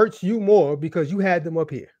 it hurts you more because you had them up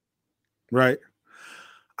here. Right.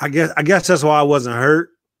 I guess that's why I wasn't hurt.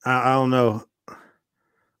 I don't know.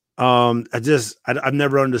 I've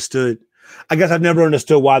never understood. I guess I've never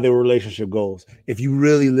understood why they were relationship goals. If you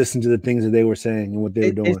really listen to the things that they were saying and what they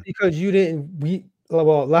were doing. It's because you didn't. A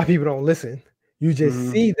lot of people don't listen. You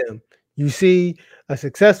just see them. You see a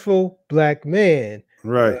successful Black man,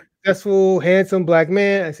 right? A successful, handsome Black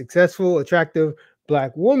man, a successful, attractive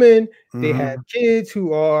Black woman. They have kids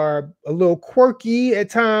who are a little quirky at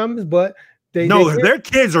times, but their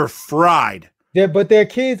kids are fried. But their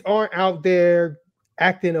kids aren't out there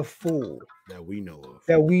acting a fool that we know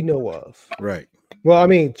of. Right. Well, I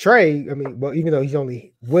mean, Trey, even though he's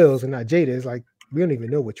only Will's and not Jada, it's like we don't even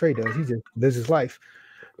know what Trey does. He just lives his life.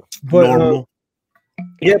 But normal.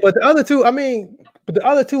 But the other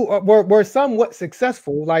two were somewhat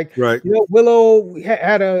successful. Like, right. Willow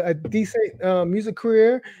had a decent music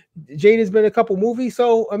career. Jada's been in a couple movies.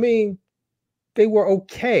 So, I mean, they were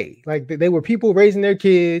okay. Like, they were people raising their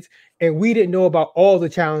kids, and we didn't know about all the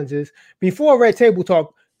challenges. Before Red Table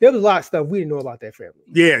Talk, there was a lot of stuff we didn't know about their family.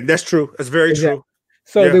 Yeah, that's true. That's very true.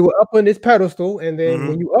 So they were up on this pedestal, and then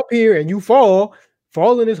when you up here and you fall,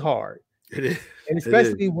 falling is hard. It is. And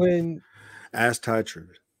especially when Ass Tie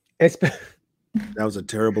Tribute. That was a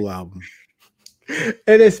terrible album.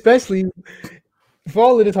 And especially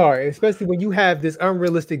falling is hard, especially when you have this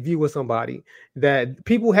unrealistic view of somebody that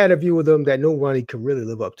people had a view of them that nobody could really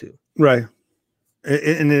live up to. Right.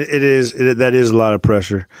 And it is that is a lot of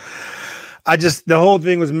pressure. The whole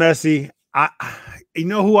thing was messy. You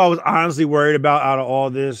know who I was honestly worried about out of all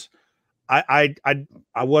this? I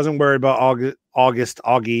wasn't worried about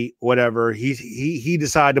Augie, whatever. He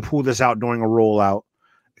decided to pull this out during a rollout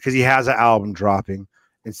because he has an album dropping.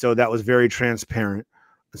 And so that was very transparent.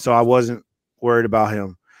 So I wasn't worried about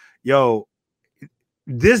him. Yo,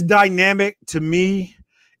 this dynamic to me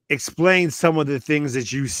explains some of the things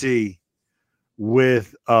that you see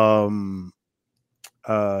with their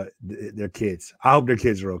kids. I hope their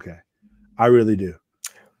kids are okay. I really do.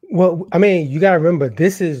 Well, I mean, you gotta remember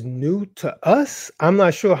this is new to us. I'm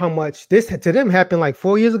not sure how much this to them happened like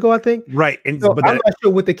 4 years ago, I think. Right. And so I'm not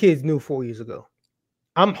sure what the kids knew 4 years ago.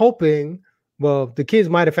 I'm hoping, well, the kids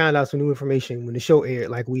might have found out some new information when the show aired,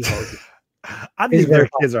 like we all did. I think their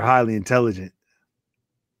kids are highly intelligent.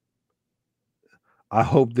 I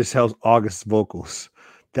hope this helps August's vocals.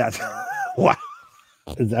 That's wow.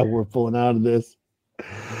 Is that what we're pulling out of this?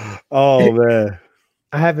 Oh man.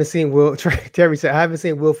 I haven't seen Will. Terry said, I haven't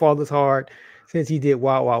seen Will fall this hard since he did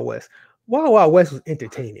Wild Wild West. Wild Wild West was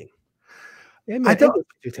entertaining. Yeah, man,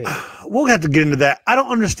 we'll have to get into that. I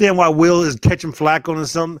don't understand why Will is catching flack on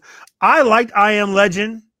something. I liked I Am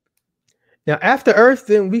Legend. Now, After Earth,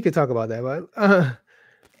 then we could talk about that, but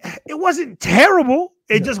it wasn't terrible.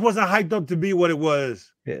 It just wasn't hyped up to be what it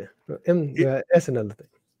was. Yeah. That's another thing.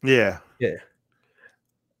 Yeah. Yeah.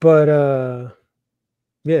 But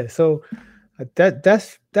yeah, so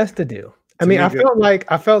that's the deal. I mean, I felt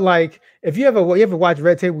like if you ever watch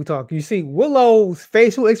Red Table Talk, you see Willow's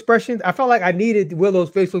facial expressions. I felt like I needed Willow's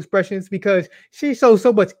facial expressions because she shows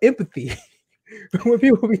so much empathy when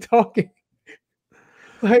people be talking.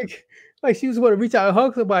 Like she was want to reach out and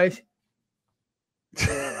hug somebody.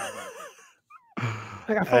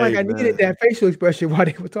 Like I felt like I needed that facial expression while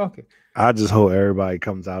they were talking. I just hope everybody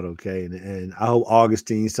comes out okay, and I hope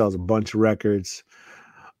Augustine sells a bunch of records.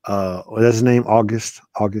 What's his name?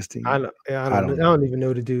 Augustine. I know. Yeah, I don't even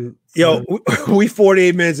know the dude. Yo, we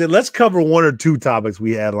 48 minutes in. Let's cover one or two topics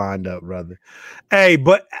we had lined up, brother. I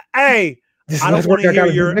don't want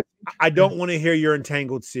to hear your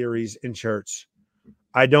Entangled series in church.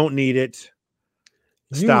 I don't need it.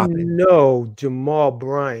 Stop it. No, Jamal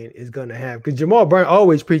Bryant is gonna have, because Jamal Bryant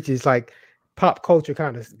always preaches like pop culture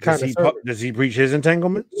kind of. Does he preach his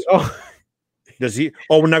entanglements? Oh. Does he?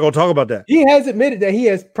 Oh, we're not going to talk about that. He has admitted that he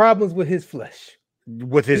has problems with his flesh.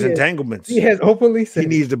 With his entanglements. He has openly said he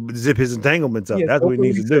needs to zip his entanglements up. That's what he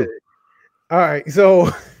needs to do. All right. So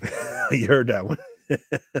you heard that one.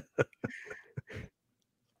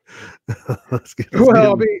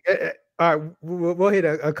 Well, I mean, all right, we'll hit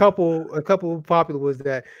a couple popular ones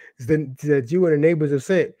that you and the Neighbors have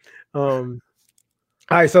sent. All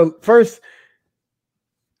right. So first,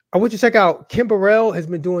 I want you to check out Kim Burrell has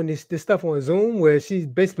been doing this stuff on Zoom where she's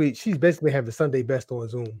basically having Sunday best on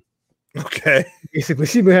Zoom. Okay. Basically,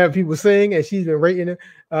 she's been having people sing and she's been rating it.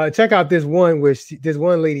 Check out this one where this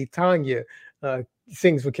one lady, Tanya,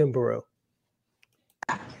 sings for Kim Burrell.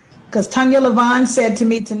 Because Tanya Levine said to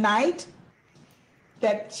me tonight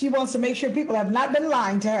that she wants to make sure people have not been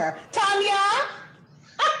lying to her. Tanya!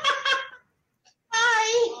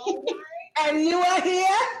 Hi! And you are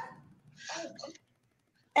here?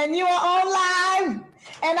 And you are on live,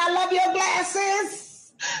 and I love your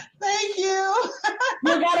glasses. Thank you.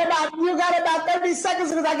 you got about 30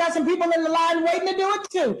 seconds because I got some people in the line waiting to do it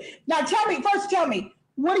too. Now tell me,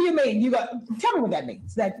 what do you mean? Tell me what that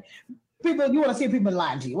means. That people, you want to see people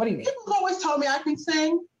lying to you. What do you mean? People always told me I can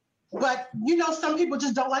sing, but some people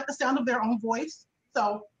just don't like the sound of their own voice.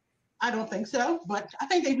 So I don't think so. But I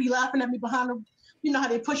think they'd be laughing at me behind them. You know how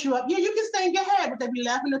they push you up. Yeah, you can sing, go ahead, but they'd be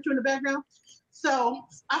laughing at you in the background. So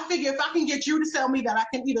I figure if I can get you to tell me that I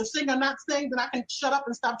can either sing or not sing, then I can shut up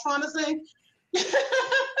and stop trying to sing.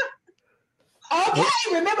 Okay,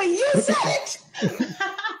 remember you said it.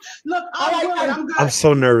 Look, I'm good. I'm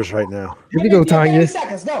so nervous right now. Here we go, Tanya. 30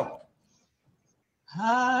 seconds, go.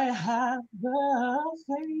 I have the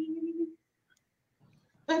faith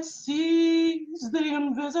that sees the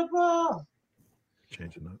invisible.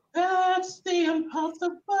 Changing up. That's the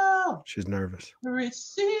impossible. She's nervous.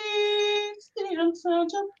 Receives the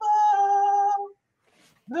untouchable.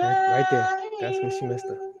 Right there. That's when she messed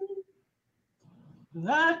up.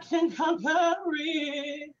 That can conquer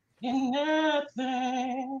it in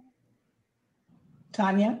nothing.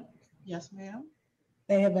 Tanya? Yes, ma'am.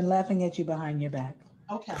 They have been laughing at you behind your back.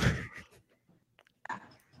 Okay.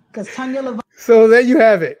 Because Tanya Levine. So there you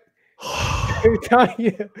have it.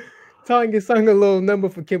 Tanya sung a little number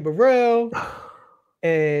for Kim Burrell.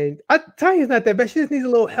 And Tanya's not that bad. She just needs a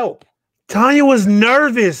little help. Tanya was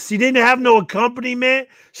nervous. She didn't have no accompaniment.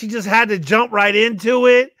 She just had to jump right into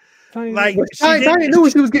it. Tanya knew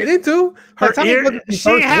what she was getting into. She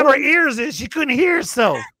didn't have her ears in. She couldn't hear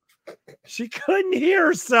herself. She couldn't hear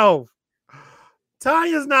herself.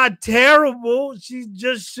 Tanya's not terrible. She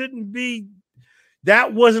just shouldn't be.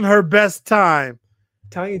 That wasn't her best time.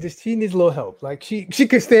 Tanya she needs a little help. Like she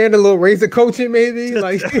could stand a little razor coaching maybe.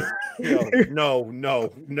 Like no.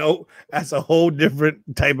 That's a whole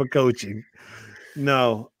different type of coaching.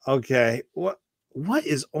 No. Okay. What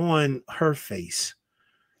is on her face?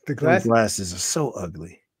 The glasses are so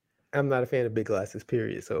ugly. I'm not a fan of big glasses,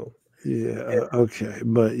 period. So yeah. Okay.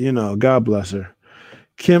 But God bless her.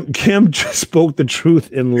 Kim just spoke the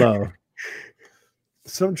truth in love.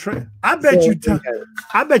 I bet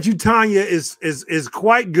you Tanya is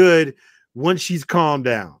quite good when she's calmed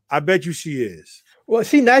down. I bet you she is. Well,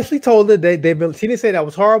 she nicely told her she didn't say that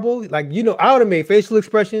was horrible. Like, I would have made facial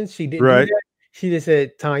expressions. She didn't do that. She just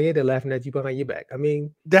said, Tanya, they're laughing at you behind your back. I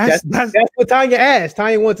mean, that's what Tanya asked.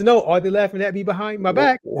 Tanya wants to know, are they laughing at me behind my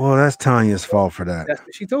back? Well, that's Tanya's fault for that. That's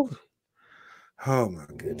what she told her. Oh my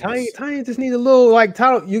goodness. Tanya just needs a little like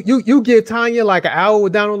you give Tanya like an hour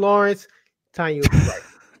with Donald Lawrence. Tanya will be right.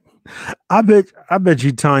 I bet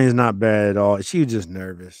you Tanya's not bad at all. She was just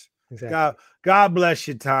nervous. Exactly. God bless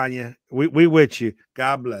you, Tanya. We with you.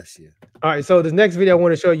 God bless you. All right. So this next video I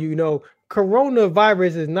want to show you,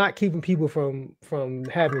 coronavirus is not keeping people from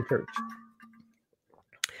having church.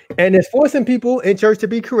 And it's forcing people in church to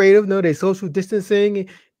be creative. They social distancing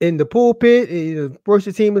in the pulpit, the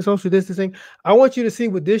worship team is social distancing. I want you to see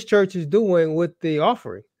what this church is doing with the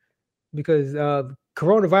offering, because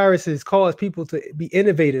coronavirus has caused people to be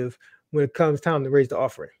innovative when it comes time to raise the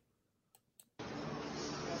offering.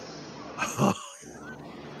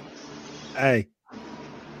 Hey.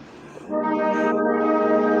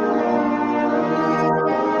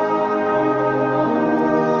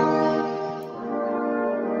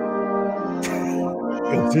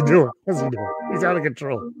 What's he doing? He's out of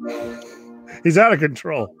control. He's out of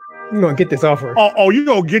control. You're gonna get this offer. Oh, you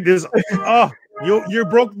gonna get this. Oh, you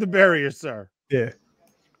broke the barrier, sir. Yeah.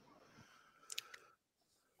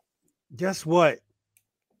 Guess what?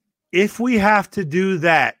 If we have to do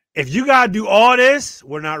that, if you gotta do all this,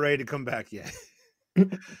 we're not ready to come back yet.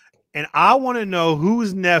 And I want to know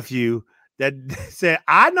whose nephew that said,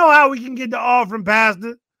 I know how we can get the offering,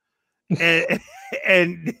 Pastor.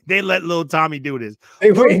 And they let little Tommy do this.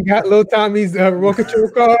 They went and got little Tommy's remote control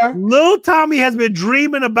car. Little Tommy has been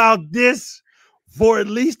dreaming about this for at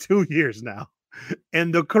least 2 years now.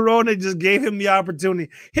 And the corona just gave him the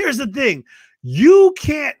opportunity. Here's the thing. You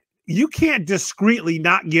can't discreetly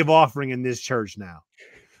not give offering in this church now.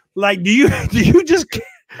 Like, do you just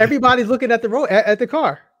everybody's looking at the road at the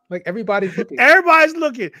car. Like everybody's looking. Everybody's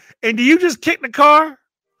looking. And do you just kick the car?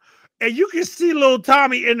 And you can see little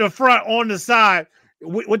Tommy in the front on the side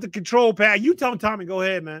with the control pad. You tell Tommy, go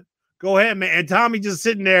ahead, man. Go ahead, man. And Tommy just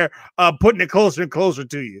sitting there putting it closer and closer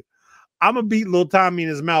to you. I'm going to beat little Tommy in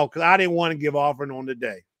his mouth because I didn't want to give offering on the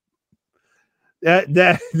day.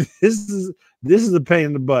 This is a pain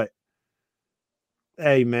in the butt.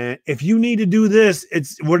 Hey, man, if you need to do this,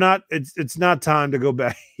 it's not time to go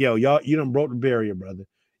back. Yo, y'all, you done broke the barrier, brother.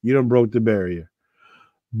 You done broke the barrier.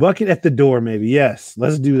 Bucket at the door, maybe. Yes,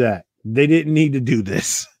 let's do that. They didn't need to do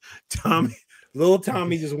this. Little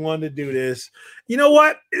Tommy just wanted to do this. You know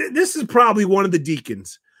what? This is probably one of the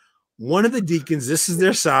deacons. This is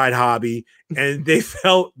their side hobby, and they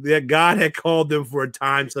felt that God had called them for a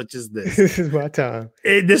time such as this. This is my time.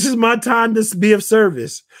 This is my time to be of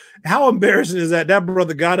service. How embarrassing is that? That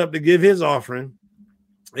brother got up to give his offering,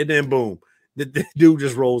 and then boom, the dude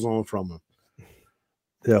just rolls on from him.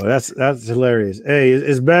 Yo, that's hilarious. Hey,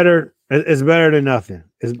 it's better. It's better than nothing.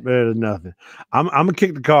 It's better than nothing. I'm gonna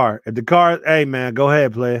kick the car. If the car, hey man, go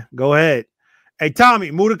ahead, player. Go ahead. Hey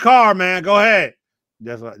Tommy, move the car, man. Go ahead.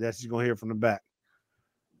 That's you're gonna hear from the back.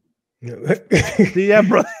 See that,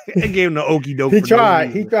 bro? They gave him the okie doke. He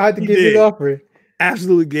tried. He tried to get his offering.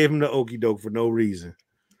 Absolutely gave him the okie doke for no reason.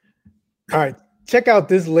 All right, check out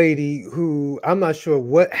this lady who I'm not sure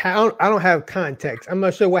I don't have context. I'm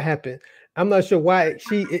not sure what happened. I'm not sure why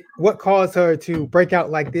what caused her to break out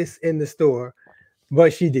like this in the store,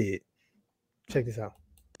 but she did. Check this out.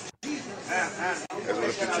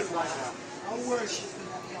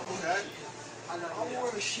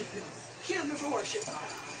 kill me for worship.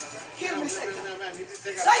 Kill me, Satan.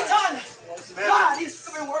 Satan! God is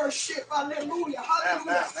to be worship. Hallelujah.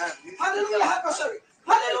 Hallelujah. Hallelujah. Have mercy.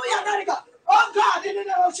 Hallelujah. Daddy God. Oh God, in the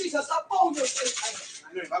name of Jesus, I bound you.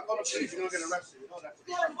 If I go to police, you're going to get arrested. You know that.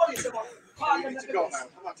 You need to go, man. Come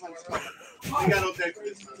on, let's go. You got no day for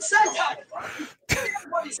this. Satan!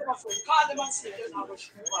 What is my friend? Call them and say,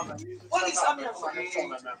 what is my friend?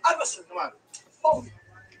 Adversary. Come on. Phone.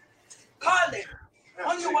 Call them.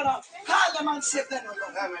 Only you wanna call them and save them.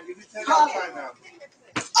 Call them.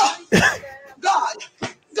 God.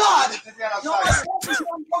 God. No one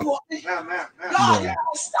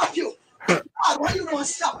stop you. God, why you don't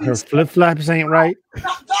stop me? Her flip-flops ain't right.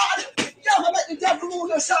 God, you're gonna let the devil rule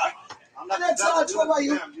you, sir. I'm not charged over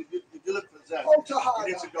you. You look possessed. Oh, to hard.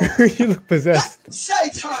 You look possessed.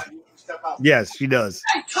 Satan. Yes, she does.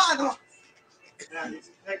 Satan.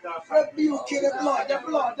 Rebuke the blood, the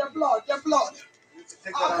blood, the blood, the blood.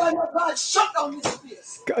 God, shut down this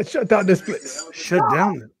place. God, shut down this place. Shut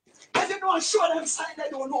down. I didn't know. Show them sign they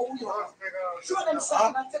don't know who you are. Show them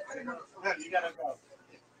sign and take them. You gotta go.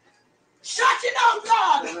 Shut it down,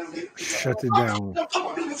 God. Shut it down. Don't come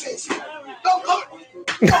up in the face. Don't come.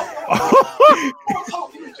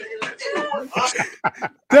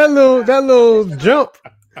 That little jump.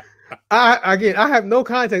 I have no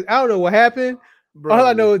context. I don't know what happened. Bro, all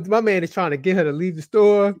I know is my man is trying to get her to leave the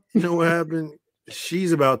store. You know what happened?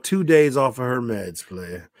 She's about 2 days off of her meds,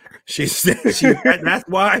 player. That's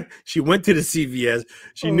why she went to the CVS.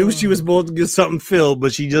 She knew she was supposed to get something filled,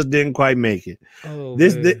 but she just didn't quite make it.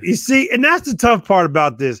 You see, and that's the tough part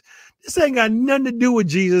about this. This ain't got nothing to do with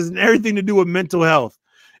Jesus and everything to do with mental health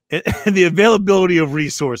and the availability of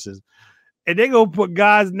resources. And they gonna put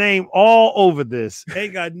God's name all over this.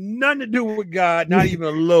 Ain't got nothing to do with God, not even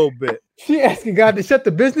a little bit. She asking God to shut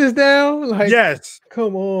the business down? Like, yes.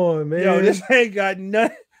 Come on, man. Yo, this ain't got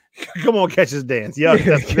nothing. Come on, catch his dance. Yeah,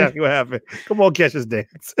 that's exactly what happened. Come on, catch his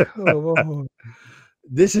dance.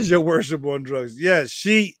 This is your worship on drugs. Yeah, it's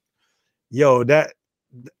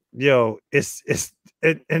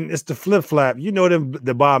the flip flap. You know them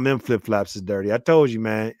the bottom end flip flaps is dirty. I told you,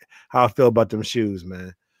 man, how I feel about them shoes,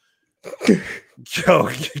 man. Yo,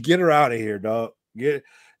 get her out of here, dog.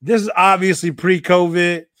 This is obviously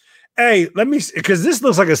pre-COVID. Hey, let me, because this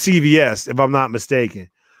looks like a CVS, if I'm not mistaken.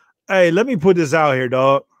 Hey, let me put this out here,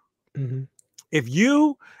 dog. Mm-hmm. If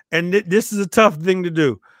you, and this is a tough thing to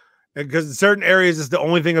do, because in certain areas it's the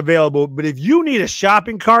only thing available, but if you need a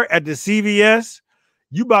shopping cart at the CVS,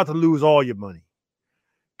 you about to lose all your money.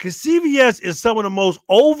 Because CVS is some of the most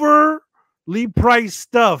overly priced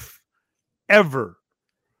stuff ever.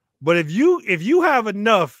 But if you have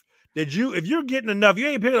enough if you're getting enough, you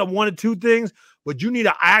ain't picking up one or two things, but you need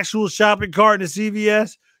an actual shopping cart in the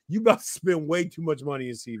CVS, you about to spend way too much money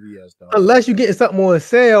in CVS, dog. Unless you're getting something on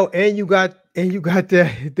sale and you got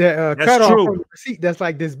that cut off from the receipt that's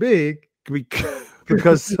like this big.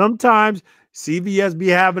 Because sometimes CVS be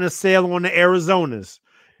having a sale on the Arizonas.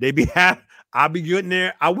 I'll be getting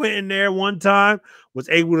there. I went in there one time, was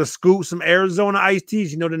able to scoop some Arizona iced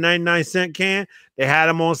teas. You know, the 99-cent can? They had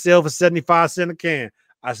them on sale for 75 cents a can.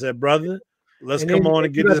 I said, brother, let's come on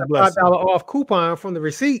and get this blessing. $5 off coupon from the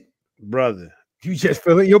receipt. Brother. You just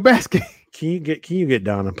fill in your basket. Can you get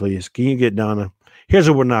Donna, please? Can you get Donna? Here's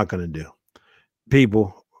what we're not going to do.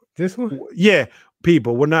 People. This one? Yeah,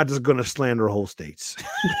 people. We're not just going to slander whole states.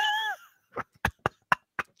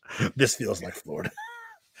 This feels like Florida.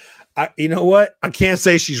 You know what? I can't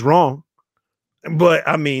say she's wrong, but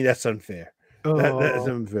I mean, that's unfair. That's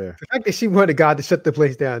unfair. The fact that she wanted God to shut the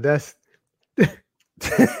place down, that's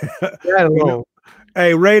that alone.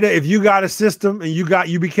 Hey, Raider, if you got a system and you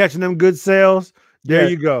be catching them good sales, there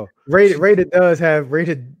you go. Raider does have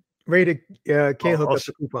Raider can't hook up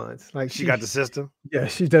the coupons. Like she got the system. Yeah,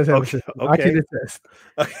 she does have a system. Okay. I can attest.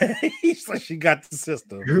 Okay, he's like she got the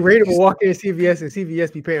system. Raider will walk in CVS and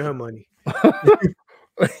CVS be paying her money.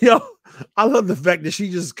 Yo, I love the fact that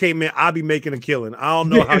she just came in. I'll be making a killing. I don't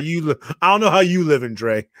know how you live. I don't know how you live in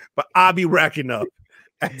Dre, but I'll be racking up.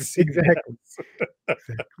 Exactly.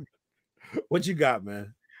 What you got,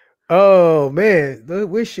 man? Oh man,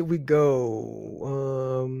 where should we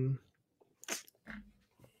go?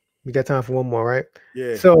 We got time for one more, right?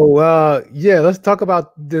 Yeah. So let's talk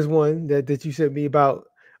about this one that you sent me about.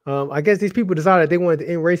 I guess these people decided they wanted to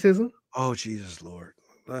end racism. Oh Jesus Lord.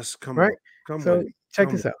 Let's come right. on. Come so on. check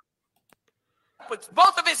this out. Puts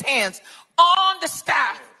both of his hands on the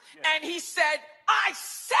staff, and he said, "I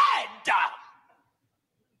said,"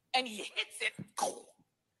 and he hits it.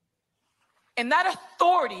 And that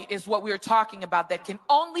authority is what we are talking about that can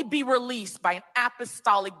only be released by an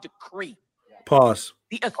apostolic decree. Pause.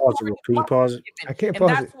 The Pause it. authority Can you pause it? I can't and pause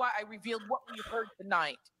that's it. why I revealed what we heard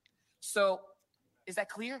tonight. So, is that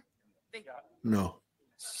clear? No.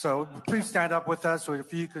 So please stand up with us. So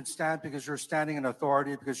if you could stand, because you're standing in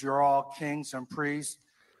authority, because you're all kings and priests,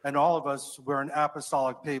 and all of us, we're an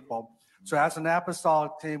apostolic people. So as an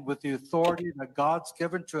apostolic team, with the authority that God's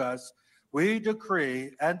given to us, we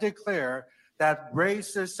decree and declare that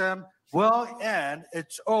racism will end.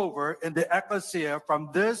 It's over in the ecclesia from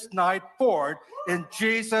this night forward in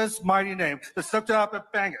Jesus' mighty name. Let's lift it up and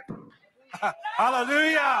bang it.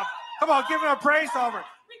 Hallelujah. Come on, give him a praise over.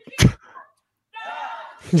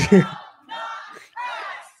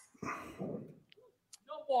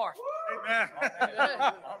 No more. Amen.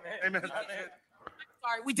 Amen.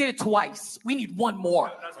 Sorry, we did it twice. We need one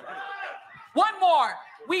more. One more.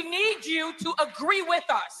 We need you to agree with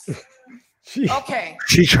us. Okay.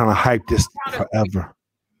 She's trying to hype this forever.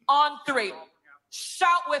 On three.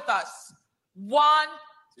 Shout with us. 1,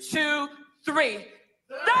 2, 3.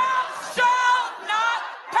 Thou shalt not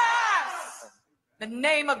pass. The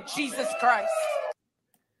name of Jesus Christ.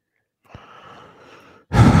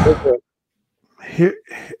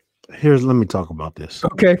 Here's let me talk about this.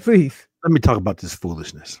 Okay, please. Let me talk about this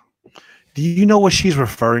foolishness. Do you know what she's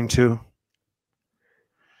referring to?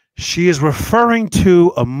 She is referring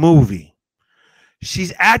to a movie.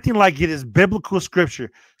 She's acting like it is biblical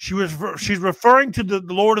scripture. She's referring to the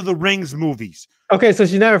Lord of the Rings movies. Okay, so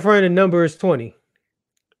she's not referring to Numbers 20.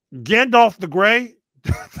 Gandalf the Grey,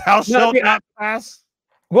 thou shalt not pass.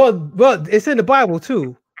 Well, it's in the Bible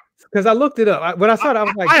too, because I looked it up. When I saw it, I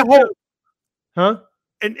was like, I hope, huh?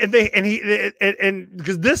 And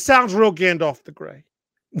because this sounds real Gandalf the Grey.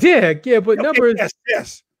 Yeah, but Numbers.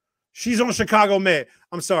 Yes. She's on Chicago Med.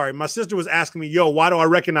 I'm sorry. My sister was asking me, yo, why do I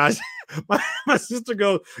recognize my sister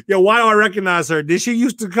goes, yo, why do I recognize her? Did she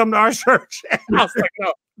used to come to our church? And I was like,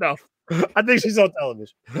 no. I think she's on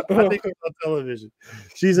television.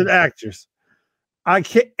 She's an actress. I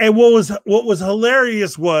can't. And what was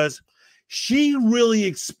hilarious was she really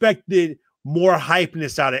expected more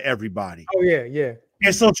hypeness out of everybody. Oh, yeah.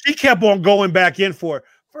 And so she kept on going back in for it.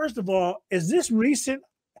 First of all, is this recent?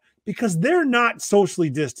 Because they're not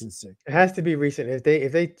socially distancing. It has to be recent. If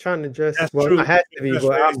they trying to dress, That's well, true. it has to be. That's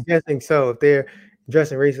Well, right. I'm guessing so. If they're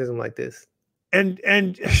addressing racism like this,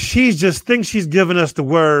 And she's just thinks she's giving us the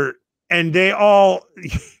word, and they all,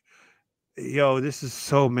 yo, this is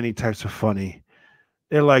so many types of funny.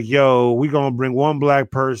 They're like, yo, we're gonna bring one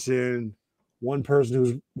black person, one person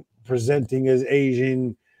who's presenting as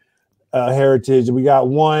Asian heritage. We got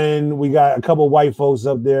a couple of white folks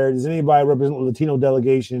up there. Does anybody represent the Latino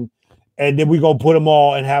delegation? And then we're gonna put them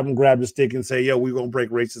all and have them grab the stick and say, yo, we're gonna break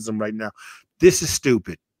racism right now. This is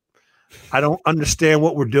stupid. I don't understand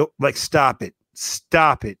what we're doing. Like, stop it.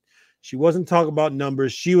 She wasn't talking about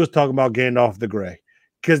numbers. She was talking about Gandalf the Grey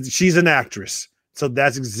because she's an actress. So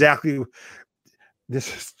that's exactly.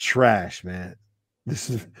 This is trash, man. This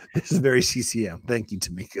is very CCM. Thank you,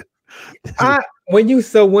 Tamika. when you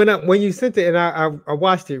sent it and I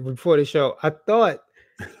watched it before the show, I thought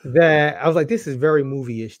that I was like, this is very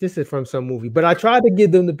movie-ish. This is from some movie, but I tried to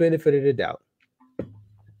give them the benefit of the doubt.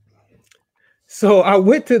 So I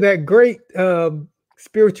went to that great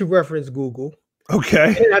spiritual reference Google.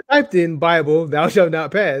 Okay. And I typed in Bible, thou shalt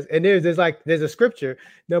not pass. And there's a scripture,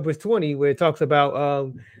 Numbers 20, where it talks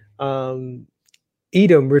about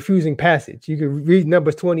Edom refusing passage. You can read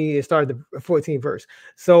Numbers 20 and start the 14th verse.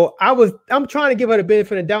 So I'm trying to give her the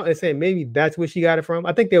benefit of doubt and saying maybe that's where she got it from.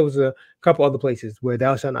 I think there was a couple other places where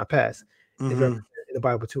thou shalt not pass is represented in the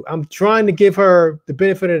Bible too. I'm trying to give her the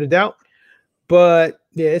benefit of the doubt, but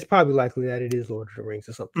yeah, it's probably likely that it is Lord of the Rings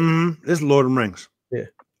or something. It's Lord of the Rings. Yeah.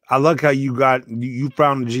 I like how you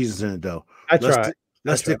found Jesus in it though.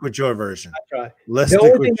 Let's stick with your version. I tried. Let's The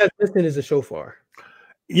stick only thing with that's missing is a shofar.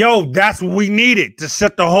 Yo, that's what we needed to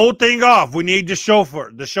set the whole thing off. We need the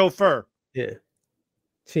chauffeur. Yeah.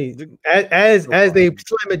 See, as they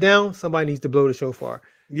slam it down, somebody needs to blow the shofar.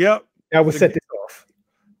 Yep. That would set this off.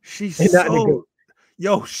 She's And not so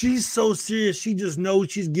she's so serious. She just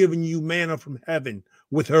knows she's giving you manna from heaven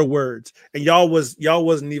with her words. And y'all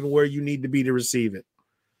wasn't even where you need to be to receive it.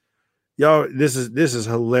 Y'all, this is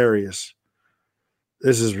hilarious.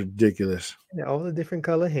 This is ridiculous. Yeah, all the different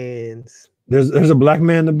color hands. There's a black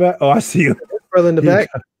man in the back. Oh, I see you. Brother in the back.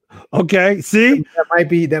 Okay, see?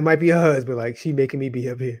 That might be her husband. Like, she making me be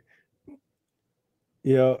up here.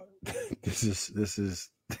 Yeah, this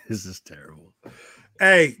is terrible.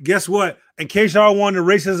 Hey, guess what? In case y'all wonder,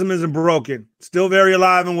 racism isn't broken. Still very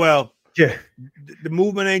alive and well. Yeah. The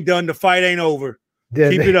movement ain't done. The fight ain't over.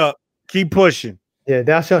 Keep it up. Keep pushing. Yeah,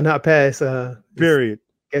 thou shalt not pass. Period.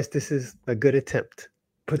 Guess this is a good attempt.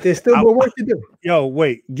 But there's still more work to do. Yo,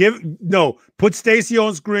 wait. Put Stacy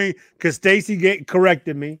on screen because Stacy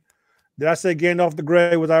corrected me. Did I say Gandalf the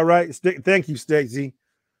Grey? Was I right? Thank you, Stacy.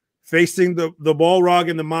 Facing the Balrog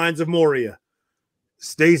in the Mines of Moria.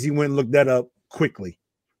 Stacy went and looked that up quickly.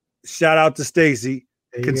 Shout out to Stacy.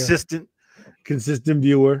 Consistent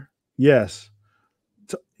viewer. Yes.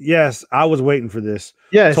 Yes, I was waiting for this.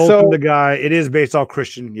 Yeah, Tolkien the guy. It is based off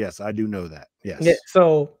Christian. Yes, I do know that. Yes. Yeah,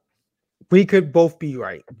 so we could both be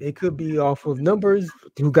right. It could be off of numbers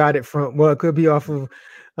who got it from. Well, it could be off of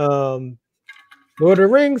Lord of the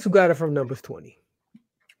Rings who got it from Numbers 20.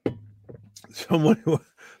 Someone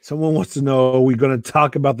wants to know: are we going to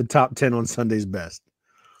talk about the top 10 on Sunday's Best?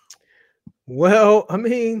 Well, I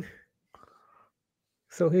mean,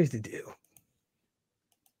 so here's the deal.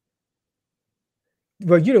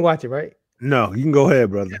 Well, you didn't watch it, right? No, you can go ahead,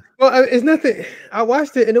 brother. Well, it's nothing. I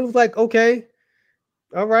watched it and it was like, okay,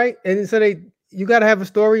 all right. And so you got to have a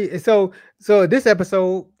story. And so this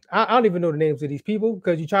episode, I don't even know the names of these people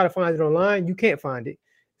because you try to find it online, you can't find it.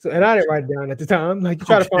 So, and I didn't write it down at the time. Like you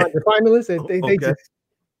try to find the finalists, and they just,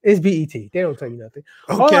 it's BET. They don't tell you nothing.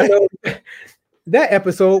 All I know, that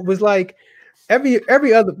episode was like every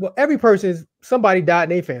person, somebody died in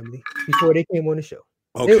their family before they came on the show.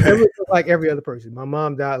 Okay. It was like every other person. My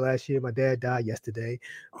mom died last year. My dad died yesterday.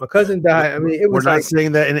 My cousin died. I mean, it was. We're not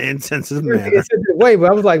saying that in an insensitive manner. Way,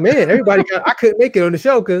 but I was like, man, everybody. I couldn't make it on the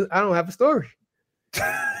show because I don't have a story.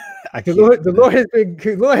 The Lord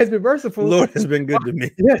has been merciful. The Lord has been good to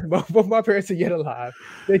me. Yes, both my parents are yet alive.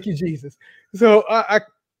 Thank you, Jesus. So I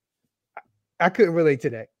couldn't relate to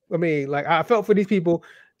that. I mean, like I felt for these people,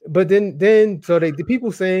 but then the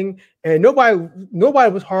people sing, and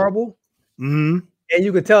nobody was horrible. Mm-hmm. And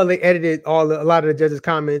you could tell they edited a lot of the judges'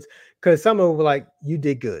 comments because some of them were like, "You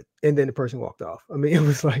did good," and then the person walked off. I mean, it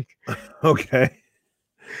was like, okay,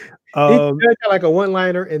 like a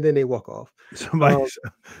one-liner, and then they walk off.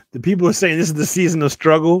 The people are saying this is the season of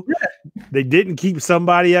struggle. Yeah. They didn't keep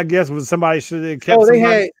somebody. I guess somebody should have kept.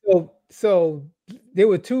 So there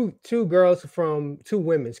were two women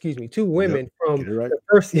from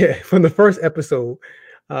the first episode,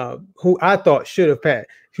 who I thought should have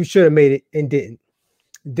made it and didn't.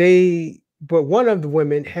 But one of the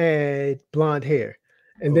women had blonde hair,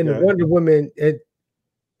 and then one of the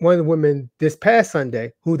women this past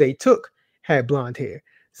Sunday who they took had blonde hair.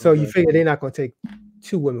 So you figure they're not going to take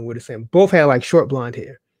two women with the same. Both had like short blonde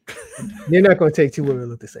hair. They're not going to take two women who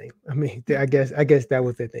look the same. I mean, I guess that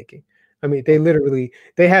was their thinking. I mean,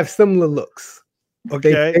 they have similar looks.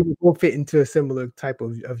 Okay, they both fit into a similar type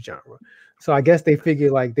of genre. So I guess they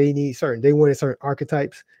figure like they wanted certain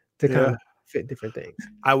archetypes to kind of fit different things.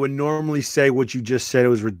 I would normally say what you just said. It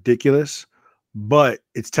was ridiculous, but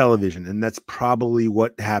it's television, and that's probably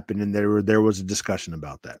what happened. And there was a discussion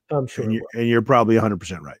about that. I'm sure, and you're probably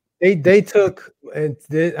 100% right. They took, and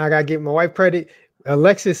I gotta give my wife credit.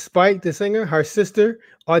 Alexis Spike, the singer, her sister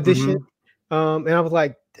auditioned, and I was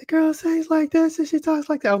like, the girl sings like this and she talks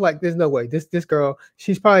like that. I was like, there's no way. This girl,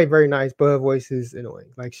 she's probably very nice, but her voice is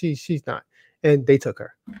annoying. Like she's not. And they took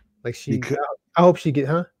her. Like I hope she get,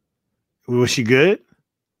 Was she good?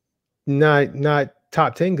 Not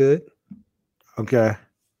top 10 good. Okay.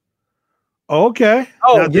 Okay.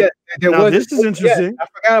 Oh, yeah. This is interesting. Yeah, I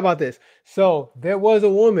forgot about this. So there was a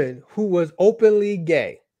woman who was openly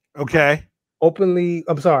gay. Okay.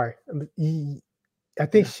 I'm sorry. I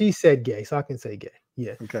think she said gay, so I can say gay.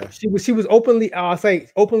 Yeah. Okay. She was openly, I'll say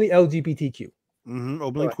openly LGBTQ.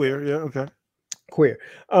 Openly queer. Yeah. Okay. Queer.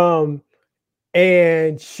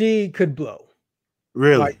 And she could blow.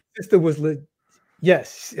 Really? Like, sister was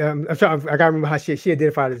yes. I gotta remember how she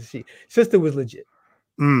identified as a she. Sister was legit.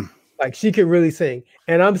 Like she could really sing.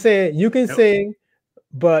 And I'm saying you can sing,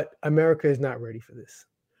 but America is not ready for this.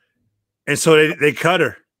 And so they cut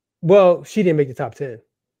her. Well, she didn't make the top 10.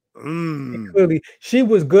 Clearly, she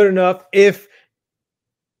was good enough. If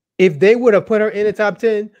they would have put her in the top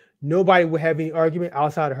 10, nobody would have any argument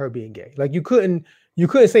outside of her being gay. Like you couldn't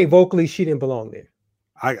say vocally she didn't belong there.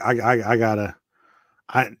 I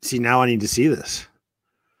see now. I need to see this.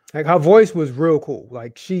 Like her voice was real cool.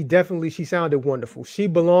 Like she sounded wonderful. She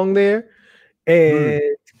belonged there. And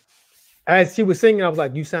as she was singing, I was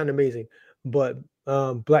like, you sound amazing. But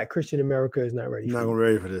Black Christian America is not ready. Not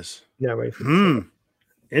ready for this. Not ready for this.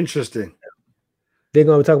 Interesting. They're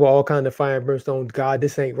going to talk about all kinds of fire and brimstone. God,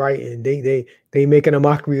 this ain't right. And they making a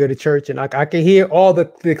mockery of the church. And I can hear all the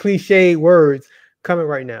cliche words coming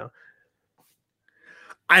right now.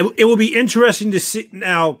 It will be interesting to see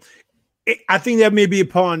now. I think that may be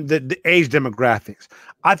upon the age demographics.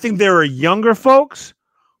 I think there are younger folks.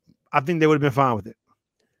 I think they would have been fine with it.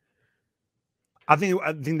 I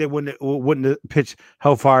think they wouldn't pitch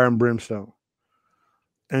Hellfire and Brimstone.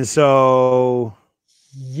 And so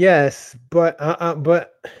yes, but I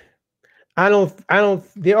don't.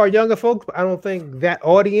 There are younger folks, but I don't think that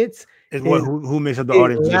audience is what who makes up the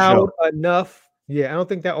audience of the loud show. enough. Yeah, I don't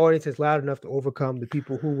think that audience is loud enough to overcome the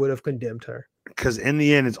people who would have condemned her. Because in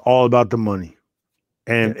the end, it's all about the money,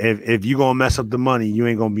 and if you're gonna mess up the money, you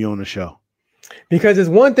ain't gonna be on the show. Because it's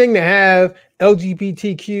one thing to have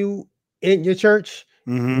LGBTQ in your church,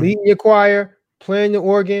 leading your choir, playing your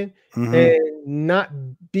organ, and not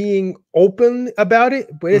being open about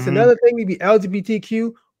it. But it's another thing to be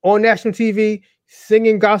LGBTQ on national TV,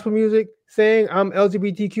 singing gospel music, saying I'm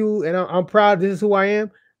LGBTQ and I'm proud. This is who I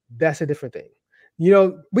am. That's a different thing. You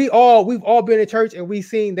know, we've all been in church and we've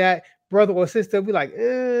seen that brother or sister. We like,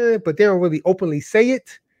 but they don't really openly say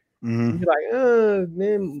it. You're like,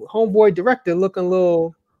 man, homeboy director looking a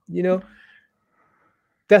little, you know.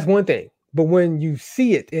 That's one thing. But when you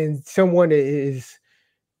see it and someone is,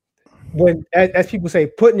 when as people say,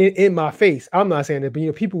 putting it in my face. I'm not saying that, but you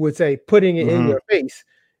know, people would say putting it in your face.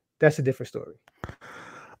 That's a different story.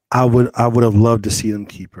 I would have loved to see them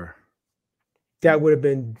keep her. That would have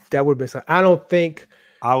been something. I don't think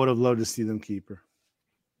I would have loved to see them keep her.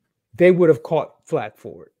 They would have caught flack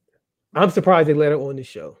for it. I'm surprised they let her on the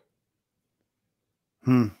show.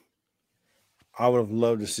 I would have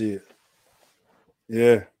loved to see it.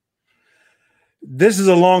 Yeah. This is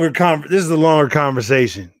a longer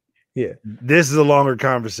conversation. Yeah. This is a longer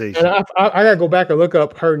conversation. And I gotta go back and look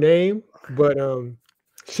up her name, but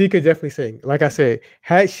she could definitely sing. Like I said,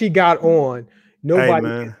 had she got on, nobody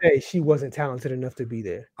could say she wasn't talented enough to be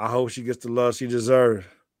there. I hope she gets the love she deserved.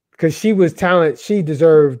 Because she was talented. She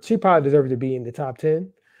probably deserved to be in the top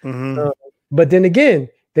 10. But then again,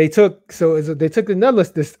 they took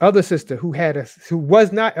this other sister who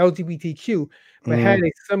was not LGBTQ, but had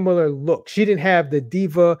a similar look. She didn't have the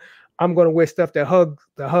diva, I'm gonna wear stuff that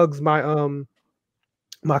hugs my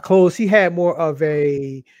my clothes. She had more of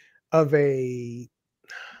a I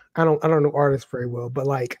don't know artists very well, but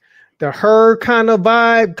like her kind of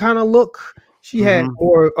vibe, kind of look. She had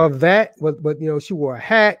more of that, but you know, she wore a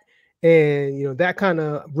hat and you know that kind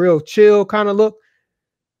of real chill kind of look.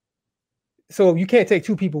 So you can't take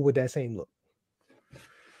two people with that same look.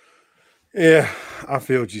 Yeah, I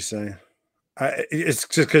feel what you're saying. It's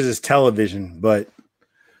just because it's television, but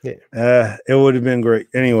yeah, it would have been great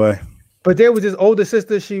anyway. But there was this older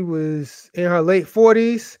sister. She was in her late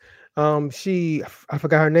 40s. I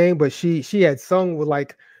forgot her name, but she had sung with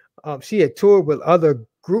like she had toured with other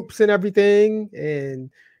groups and everything, and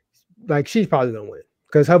like she's probably gonna win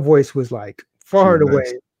because her voice was like far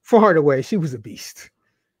and away. She was a beast.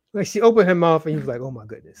 Like she opened her mouth and he was like, "Oh my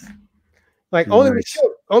goodness!" Like only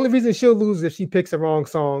reason she'll lose is if she picks the wrong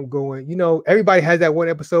song. Going, you know, everybody has that one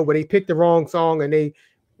episode where they pick the wrong song and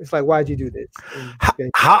it's like, why'd you do this?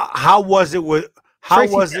 How was it with? How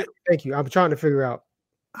was it? Thank you. I'm trying to figure out.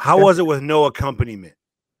 How was it with no accompaniment?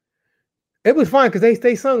 It was fine because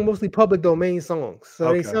they sung mostly public domain songs.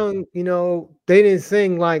 So they sung, you know, they didn't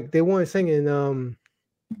sing like they weren't singing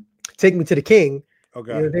 "Take Me to the King."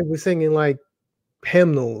 Okay, you know, they were singing like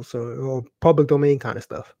hymnals or public domain kind of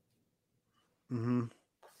stuff.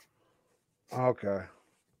 Okay.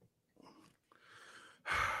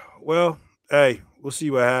 Well, hey, we'll see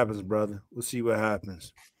what happens, brother. We'll see what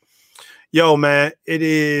happens. Yo, man, it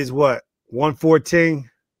is what 1:14.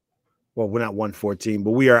 Well, we're not 1:14,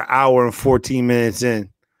 but we are an hour and 14 minutes in.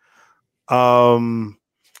 Brother,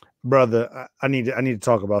 I need to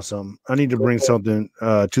talk about something. I need to bring something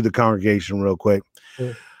to the congregation real quick.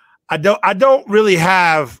 I don't really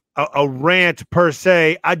have a rant per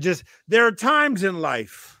se. There are times in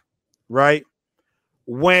life, right,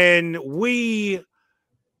 when you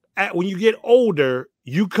get older,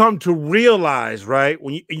 you come to realize, right,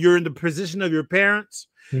 when you're in the position of your parents,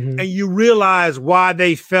 and you realize why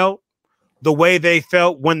they felt the way they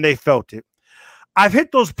felt when they felt it. I've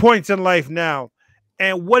hit those points in life now,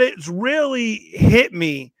 and what it's really hit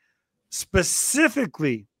me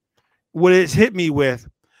specifically, what it's hit me with,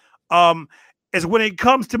 is when it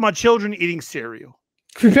comes to my children eating cereal.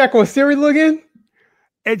 You back on cereal again?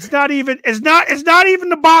 It's not even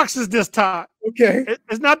the boxes this time. Okay.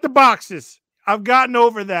 It's not the boxes. I've gotten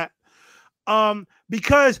over that.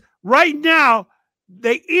 Because right now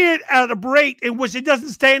they eat it at a rate in which it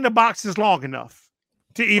doesn't stay in the boxes long enough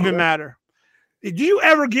to even matter. Did you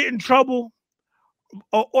ever get in trouble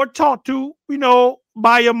or talked to, you know,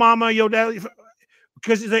 by your mama, your daddy,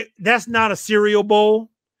 because that's not a cereal bowl?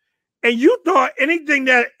 And you thought anything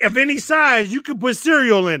that, of any size, you could put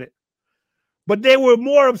cereal in it. But they were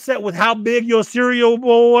more upset with how big your cereal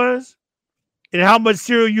bowl was and how much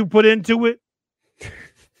cereal you put into it.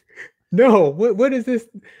 No, what is this?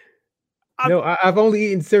 No, I've only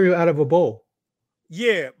eaten cereal out of a bowl.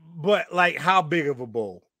 Yeah, but like how big of a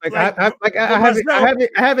bowl? Like I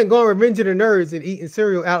haven't gone Revenge of the Nerds and eaten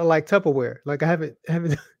cereal out of like Tupperware. Like I haven't.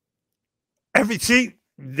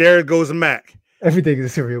 There goes a Mac. Everything is a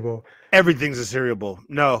cereal bowl. Everything's a cereal bowl.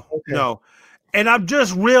 No. And I'm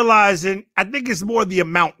just realizing, I think it's more the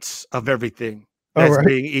amounts of everything that's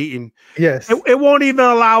being eaten. Yes. It won't even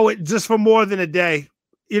allow it just for more than a day.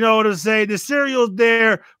 You know what I'm saying? The cereal's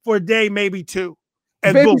there for a day, maybe two.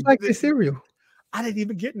 And babies like the cereal. I didn't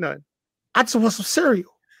even get none. I just want some cereal.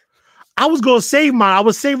 I was going to save mine. I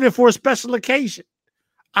was saving it for a special occasion.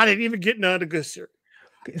 I didn't even get none of the good cereal.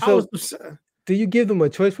 So, do you give them a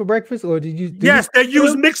choice for breakfast, or did you? Yes, they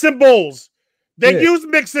use mixing bowls. Use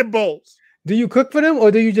mixing bowls. Do you cook for them,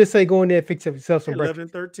 or do you just say go in there and fix yourself some breakfast? 11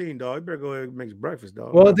 and 13, dog. You better go ahead and make breakfast,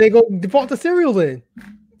 dog. Well, they go default to cereal then.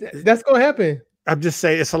 That's gonna happen. I'm just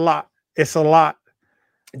saying it's a lot. It's a lot.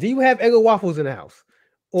 Do you have Eggo waffles in the house?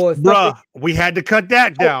 Or bruh, we had to cut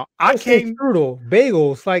that down. I came strudel,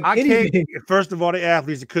 bagels, like anything. First of all, the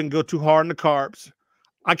athletes couldn't go too hard on the carbs.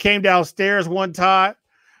 I came downstairs one time,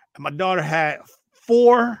 and my daughter had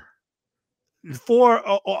four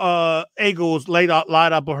Eggos laid up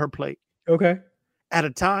on her plate. Okay. At a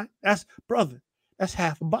time. That's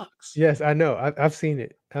half a box. Yes, I know. I've seen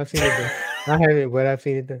it. I've seen it. I haven't, but I've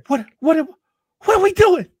seen it done. What are we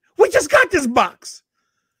doing? We just got this box.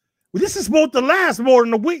 This is supposed to last more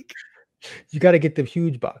than a week. You got to get the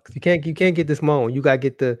huge box. You can't get the small one. You got to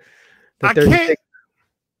get the I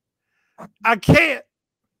can't.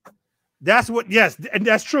 That's what. Yes, and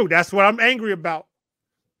that's true. That's what I'm angry about.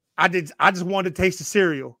 I just wanted to taste the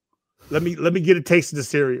cereal. Let me get a taste of the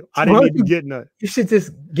cereal. I didn't even get none. You should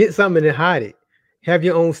just get something and hide it. Have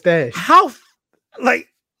your own stash. How, like,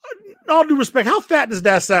 all due respect, how fat does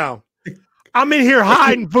that sound? I'm in here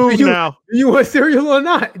hiding food now. You want cereal or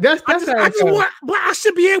not? I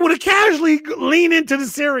should be able to casually lean into the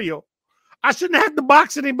cereal. I shouldn't have to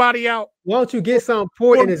box anybody out. Why don't you get some,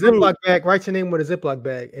 pour it in a Ziploc bag, write your name with a Ziploc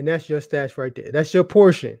bag, and that's your stash right there. That's your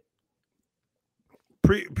portion.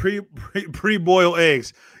 Pre-boiled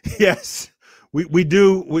eggs. Yes, we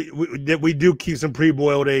do keep some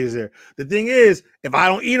pre-boiled eggs there. The thing is, if I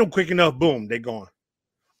don't eat them quick enough, boom, they're gone.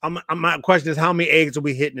 My question is, how many eggs are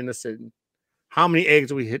we hitting in a sitting? How many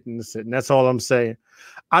eggs are we hitting in the sitting? That's all I'm saying.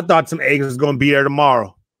 I thought some eggs was going to be there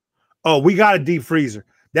tomorrow. Oh, we got a deep freezer.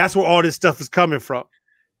 That's where all this stuff is coming from.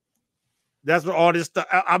 That's where all this stuff.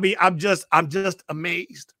 I mean, I'm just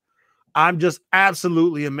amazed. I'm just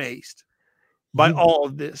absolutely amazed by all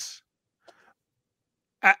of this.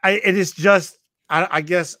 It is just, I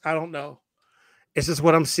guess, I don't know. It's just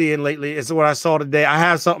what I'm seeing lately. It's what I saw today. I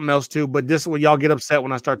have something else too, but this is where y'all get upset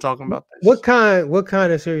when I start talking about this. What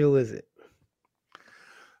kind of cereal is it?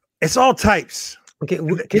 It's all types. Okay,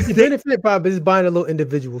 can you benefit by just buying a little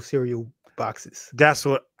individual cereal boxes? That's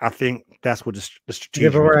what I think. That's what the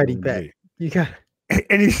strategic variety pack. You got it.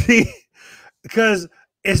 And you see, because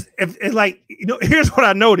it's like, you know, here's what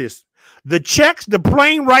I noticed. The checks, the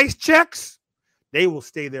plain rice checks, they will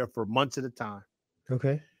stay there for months at a time.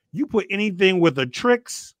 Okay. You put anything with a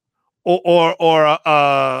Trix or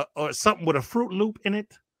something with a Fruit Loop in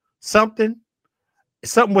it, something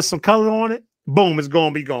with some color on it, boom, it's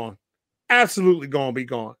gonna be gone. Absolutely gonna be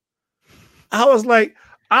gone. I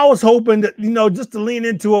was hoping that, you know, just to lean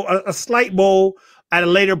into a slight bowl at a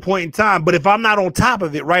later point in time. But if I'm not on top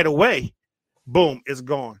of it right away, boom, it's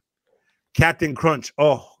gone. Captain Crunch.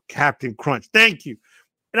 Oh, Captain Crunch. Thank you.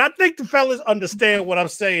 And I think the fellas understand what I'm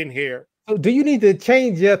saying here. So do you need to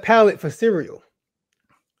change your palate for cereal?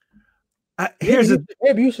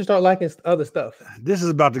 Maybe you should start liking other stuff. This is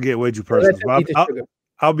about to get way too personal.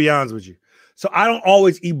 I'll be honest with you. So I don't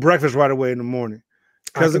always eat breakfast right away in the morning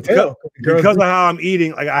because of how I'm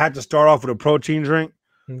eating. Like I have to start off with a protein drink,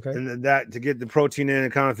 and that to get the protein in,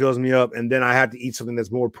 it kind of fills me up, and then I have to eat something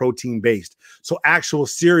that's more protein based. So actual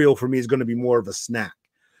cereal for me is going to be more of a snack.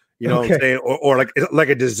 You know what I'm saying? Or like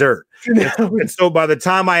a dessert. And so by the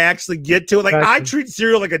time I actually get to it, like I treat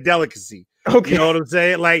cereal like a delicacy. Okay. You know what I'm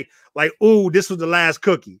saying? Like, ooh, this was the last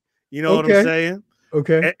cookie. You know what I'm saying?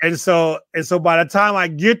 Okay. And so by the time I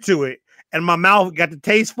get to it and my mouth got the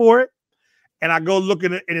taste for it, and I go look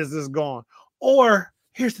at it and it's just gone. Or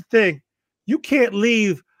here's the thing. You can't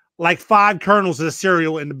leave like 5 kernels of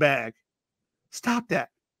cereal in the bag. Stop that.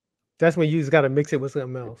 That's when you just got to mix it with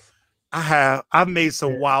something else. I've made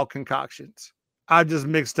some wild concoctions. I just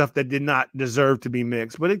mixed stuff that did not deserve to be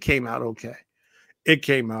mixed, but it came out okay.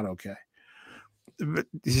 But,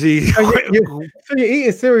 see, so you're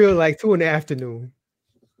eating cereal like 2 in the afternoon.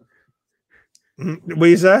 What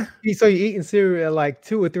you say? So you're eating cereal at like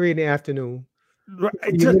 2 or 3 in the afternoon. Right.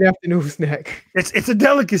 Your mid-afternoon snack. It's a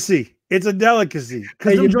delicacy. It's a delicacy.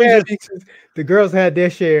 Hey, the girls had their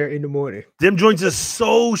share in the morning. Them joints are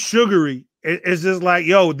so sugary. It's just like,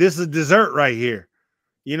 yo, this is dessert right here.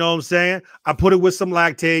 You know what I'm saying? I put it with some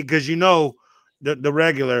lactate because the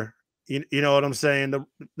regular. You know what I'm saying?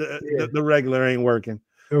 The regular ain't working.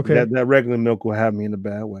 Okay. That regular milk will have me in a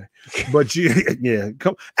bad way. But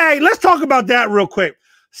hey, let's talk about that real quick.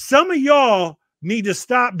 Some of y'all need to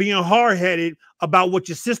stop being hard-headed about what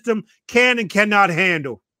your system can and cannot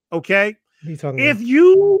handle. Okay? If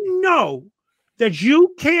you know that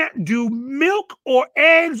you can't do milk or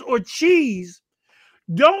eggs or cheese,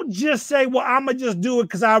 don't just say, well, I'm going to just do it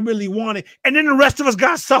because I really want it. And then the rest of us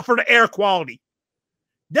got to suffer the air quality.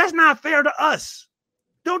 That's not fair to us.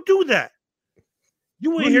 Don't do that.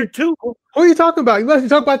 You in here too. Who are you talking about?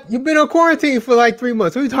 You've been on quarantine for like 3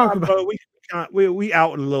 months. Who are you talking about? We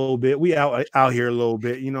out a little bit. We out here a little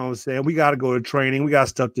bit. You know what I'm saying? We got to go to training. We got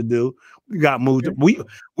stuff to do. We got moved.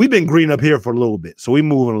 We've been green up here for a little bit, so we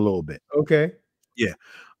moving a little bit. Okay. Yeah.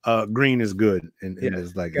 Green is good, and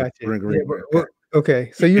it's like green. Yeah,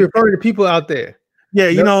 okay. So you're referring to people out there. Yeah,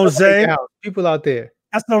 you know what I'm saying? People out there.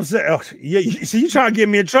 That's what I'm saying. Oh, yeah, so you trying to get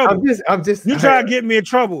me in trouble? I'm just. You trying to get me in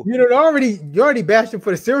trouble? You already bashed him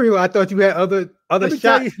for the cereal. I thought you had other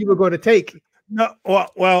shots you were going to take. No,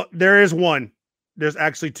 well, there is one. There's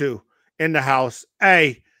actually 2 in the house.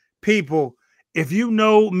 Hey, people, if you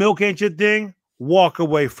know milk ain't your thing, walk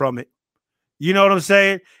away from it. You know what I'm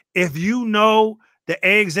saying? If you know the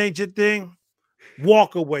eggs ain't your thing,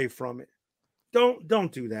 walk away from it.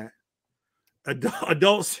 Don't do that.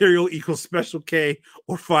 Adult cereal equals Special K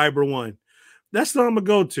or Fiber One. That's what I'm gonna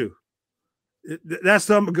go to. That's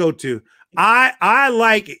what I'm gonna go to. I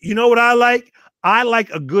like, you know what I like? I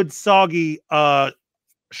like a good soggy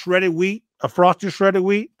shredded wheat, a frosted shredded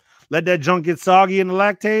wheat. Let that junk get soggy in the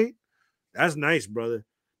lactate. That's nice, brother.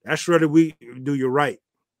 That shredded wheat do you right.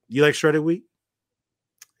 You like shredded wheat?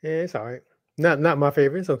 Yeah, it's all right. Not my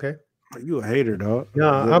favorite. It's okay. You a hater, dog.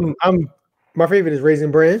 No, I'm my favorite is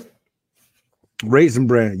Raisin Bran. Raisin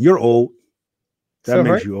Bran. You're old. That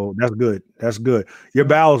makes you old. That's good. That's good. Your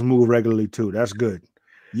bowels move regularly too. That's good.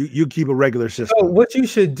 You keep a regular system. So what you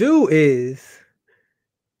should do is,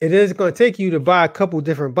 it is going to take you to buy a couple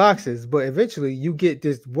different boxes, but eventually you get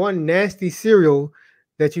this one nasty cereal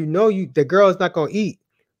that the girl's not going to eat,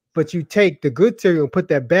 but you take the good cereal and put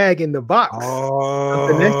that bag in the box. Oh,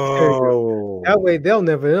 that way they'll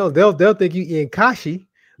never know. They'll think you eating kashi.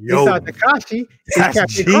 Inside the kashi,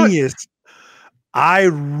 that's genius. I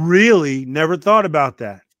really never thought about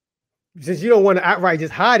that. Since you don't want to outright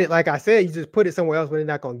just hide it, like I said, you just put it somewhere else where they're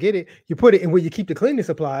not going to get it. You put it in where you keep the cleaning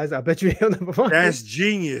supplies. I bet you they'll never find it. That's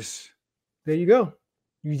genius. There you go.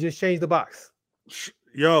 You just change the box.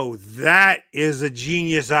 Yo, that is a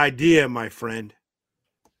genius idea, my friend.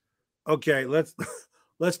 Okay,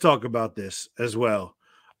 let's talk about this as well.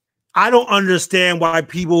 I don't understand why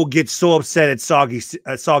people get so upset at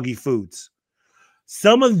soggy foods.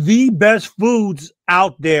 Some of the best foods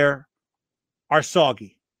out there are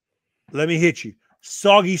soggy. Let me hit you.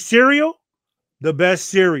 Soggy cereal, the best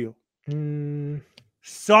cereal.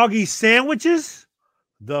 Soggy sandwiches,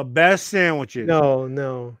 the best sandwiches.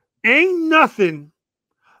 No. Ain't nothing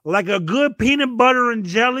like a good peanut butter and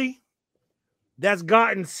jelly that's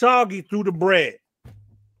gotten soggy through the bread.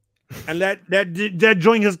 And that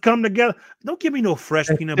joint has come together. Don't give me no fresh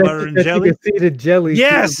peanut butter and jelly. You can see the jelly.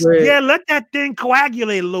 Yes, yeah, let that thing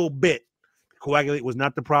coagulate a little bit. Coagulate was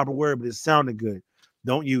not the proper word, but it sounded good.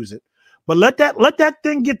 Don't use it. But let that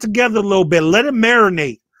thing get together a little bit. Let it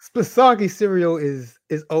marinate. The soggy cereal is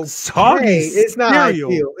okay. Soggy it's not cereal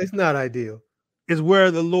ideal. It's not ideal. Is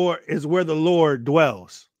where the Lord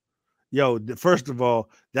dwells. Yo, first of all,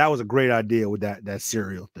 that was a great idea with that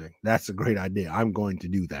cereal thing. That's a great idea. I'm going to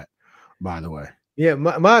do that, by the way. Yeah,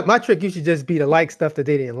 my trick used to just be to like stuff that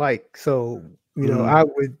they didn't like. So, I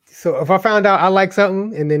would. So if I found out I like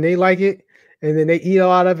something and then they like it and then they eat a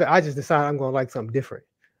lot of it, I just decide I'm going to like something different.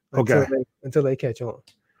 Until they catch on.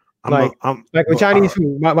 Like with Chinese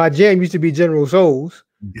food, my jam used to be General Tso's.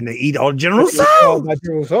 And they eat all General Tso's. My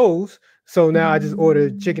General Tso's. So now I just order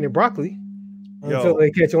chicken and broccoli until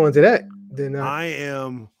they catch on to that. Then I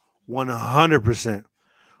am 100%.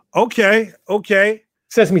 Okay.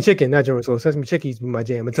 Sesame chicken, not General Tso's. Sesame chicken's my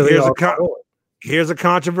jam until here's a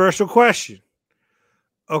controversial question.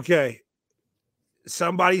 Okay.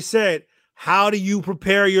 Somebody said, how do you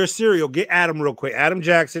prepare your cereal? Get Adam real quick, Adam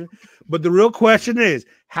Jackson. But the real question is,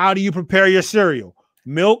 how do you prepare your cereal?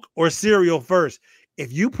 Milk or cereal first?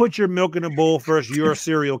 If you put your milk in a bowl first, you're a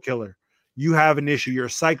serial killer. you have an issue. You're a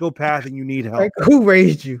psychopath and you need help. Like, who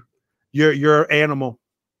raised you? You're an animal.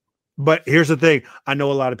 But here's the thing. I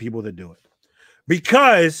know a lot of people that do it.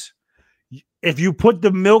 Because if you put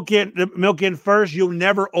the milk in first, you'll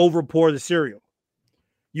never overpour the cereal.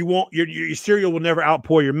 You won't, your cereal will never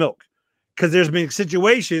outpour your milk. Because there's been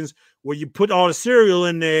situations where you put all the cereal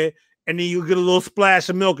in there and then you get a little splash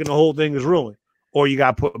of milk and the whole thing is ruined. Or you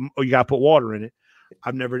got to put water in it.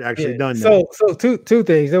 I've never actually done that. So two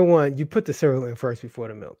things. Number one, you put the cereal in first before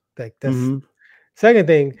the milk. Like that's second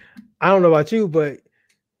thing. I don't know about you, but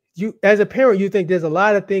you as a parent, you think there's a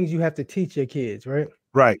lot of things you have to teach your kids, right?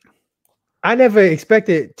 Right. I never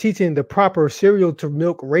expected teaching the proper cereal to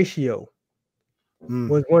milk ratio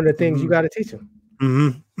was one of the things you got to teach them.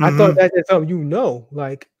 I thought that's something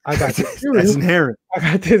like I got this cereal, that's inherent. I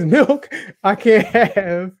got this milk. I can't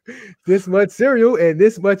have this much cereal and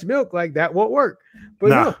this much milk. Like that won't work.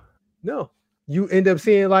 But no, you end up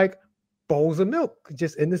seeing like bowls of milk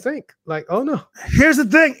just in the sink. Like, oh no. Here's the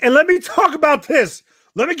thing, and let me talk about this.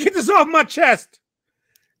 Let me get this off my chest.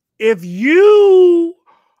 If you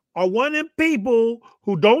are one of them people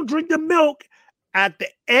who don't drink the milk at the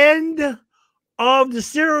end of the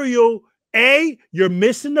cereal, A, you're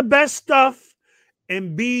missing the best stuff,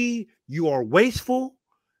 and B, you are wasteful,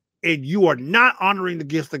 and you are not honoring the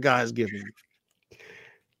gifts that God has given you.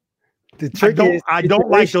 The trick I don't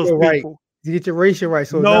like those people. Right. You get your ratio right,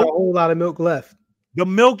 so not a whole lot of milk left. The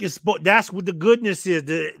milk is, that's what the goodness is.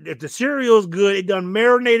 If the cereal is good, it done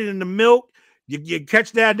marinated in the milk. You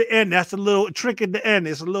catch that at the end. That's a little trick at the end.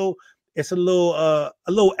 It's a little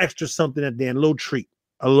extra something at the end. A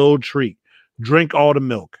little treat. Drink all the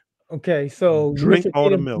milk. Okay, so drink all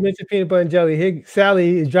the milk. You mentioned peanut butter and jelly.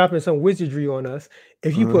 Sally is dropping some wizardry on us.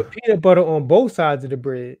 If you put peanut butter on both sides of the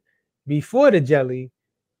bread before the jelly,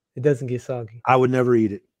 it doesn't get soggy. I would never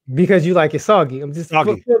eat it. Because you like it soggy. I'm just for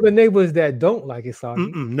the neighbors that don't like it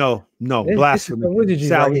soggy. No, blasphemy.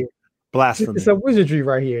 Sally, blasphemy. It's a wizardry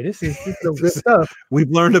right here. This is some good stuff. We've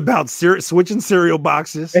learned about switching cereal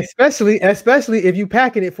boxes, especially if you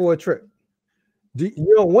packing it for a trip.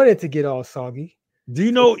 You don't want it to get all soggy. Do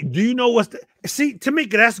you know what's see,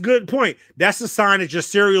 Tamika, that's a good point. That's a sign that your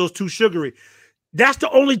cereal is too sugary. That's the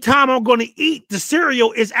only time I'm going to eat the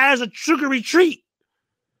cereal is as a sugary treat.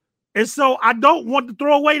 And so I don't want to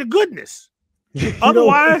throw away the goodness.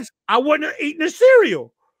 Otherwise, I wouldn't have eaten the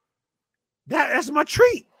cereal. That's my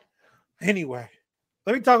treat. Anyway,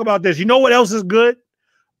 let me talk about this. You know what else is good?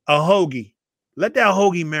 A hoagie. Let that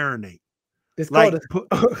hoagie marinate. It's called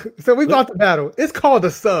so we got the battle. It's called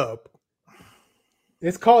a sub.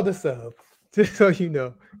 It's called a sub. Just so you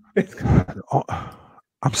know.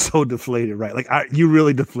 I'm so deflated, right? Like you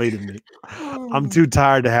really deflated me. I'm too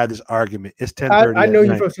tired to have this argument. It's 10:30. I know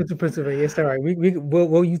you're from Central Pennsylvania. It's all right.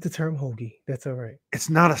 We'll use the term hoagie. That's all right.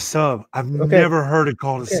 It's not a sub. I've never heard it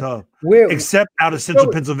called a sub. Except out of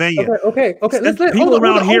Central Pennsylvania. Okay. People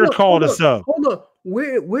around here call it a sub. Hold on.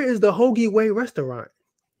 Where is the Hoagie Way restaurant?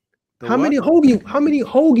 How many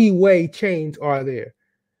Hoagie Way chains are there?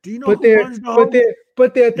 Do you know?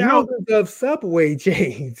 But there are thousands of Subway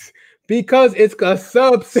chains. Because it's a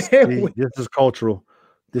sub sandwich. This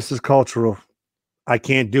is cultural. I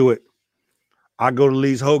can't do it. I go to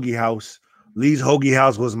Lee's Hoagie House. Lee's Hoagie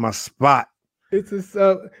House was my spot. It's a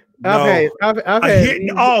sub. No.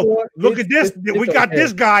 Look at this. We got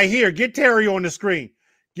this guy here. Get Terry on the screen.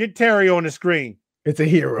 It's a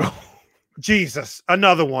hero. Jesus,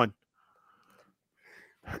 another one.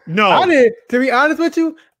 No, to be honest with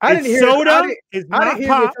you, I didn't hear soda. I didn't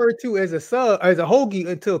hear it referred to as a sub, as a hoagie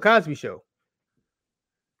until Cosby Show.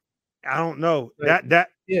 I don't know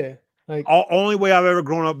only way I've ever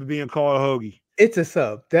grown up is being called a hoagie. It's a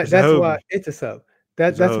sub. That's why it's a sub.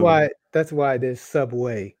 That's why there's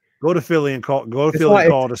Subway. Go to Philly and call. Go to Philly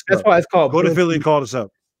and call the sub. That's why it's called. Go to Philly and call the sub.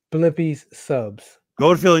 Blimpie's Subs.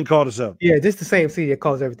 Go to Philly and call the sub. Yeah, just the same city that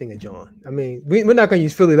calls everything a John. I mean, we're not going to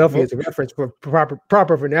use Philadelphia as a reference for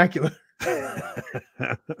proper vernacular.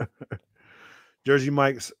 Jersey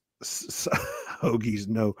Mike's hoagies.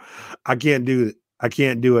 No, I can't do it. I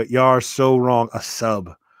can't do it. Y'all are so wrong. A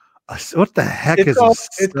sub. What the heck is a sub?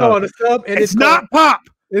 It's called a sub, and it's not pop.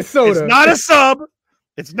 It's soda. It's not a sub.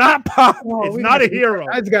 It's not pop. It's not a hero.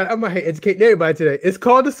 I'm gonna educate everybody today. It's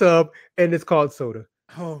called a sub, and it's called soda.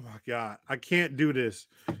 Oh my God, I can't do this.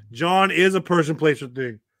 John is a person, place, or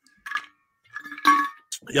thing.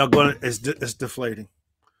 Y'all gonna? It's deflating.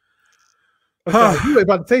 Okay, you were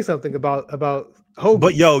about to say something about hoagie.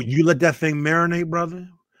 But yo, you let that thing marinate, brother.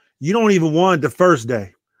 You don't even want it the first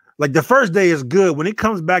day. Like the first day is good. When it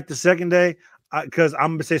comes back the second day, because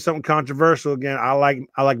I'm gonna say something controversial again. I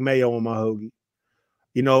like mayo on my hoagie.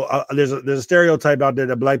 You know, there's a stereotype out there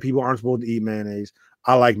that black people aren't supposed to eat mayonnaise.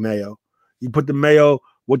 I like mayo. You put the mayo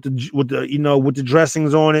with the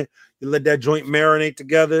dressings on it. You let that joint marinate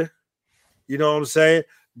together. You know what I'm saying?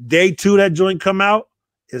 Day 2, that joint come out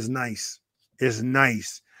is nice. It's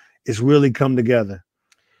nice. It's really come together.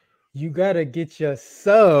 You gotta get your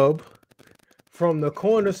sub from the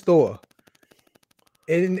corner store.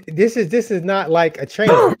 And this is not like a chain.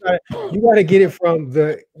 You gotta get it from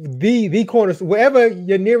the corner store. Wherever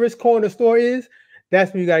your nearest corner store is,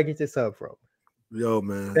 that's where you gotta get your sub from. Yo,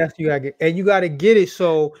 man. That's what you gotta get. And you gotta get it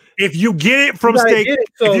so if you get it from State, if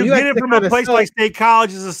you get it from a place like State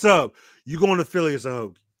College as a sub, you going to Philly as a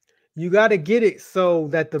hoagie. You gotta get it so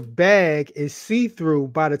that the bag is see-through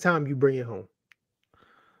by the time you bring it home.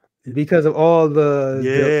 Because of all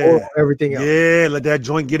the oil, everything else. Yeah, let that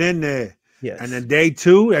joint get in there. Yes. And then day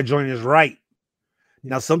 2, that joint is right.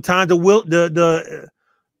 Now sometimes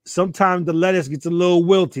sometimes the lettuce gets a little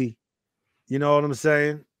wilty. You know what I'm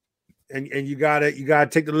saying? And you gotta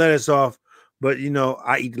take the lettuce off. But you know,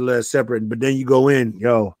 I eat the lettuce separate. But then you go in,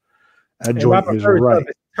 yo, that joint is right.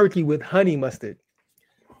 Turkey with honey mustard.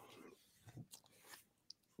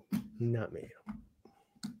 Not mayo.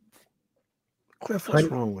 Cliff, what's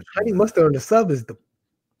wrong with you? Honey mustard on the sub is the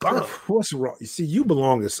what's wrong? You see, you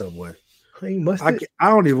belong at Subway. Honey mustard. I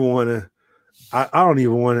don't even want to. I don't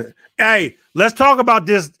even want to. Hey, let's talk about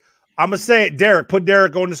this. I'm gonna say it, Derek. Put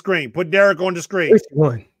Derek on the screen. Put Derek on the screen. Which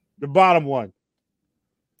one? The bottom one.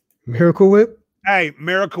 Miracle Whip. Hey,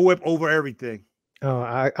 Miracle Whip over everything. Oh,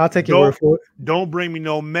 I'll take your word for it. Don't bring me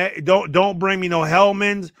no don't bring me no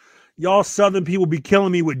Hellmans. Y'all Southern people be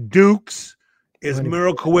killing me with Dukes. It's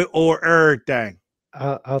Miracle Whip or everything.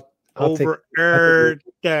 I'll over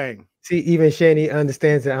everything. See, even Shani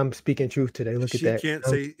understands that I'm speaking truth today. Look at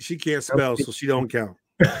that. She can't spell, so she don't count.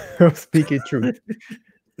 I'm speaking truth.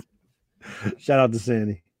 Shout out to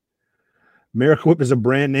Sandy. Miracle Whip is a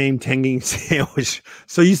brand name tangy sandwich.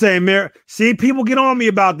 So you saying see, people get on me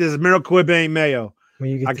about this. Miracle Whip ain't mayo.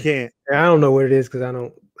 I can't. I don't know what it is because I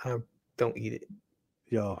don't eat it.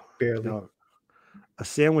 Yo, barely. Yo, a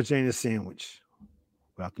sandwich ain't a sandwich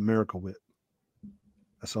without the Miracle Whip.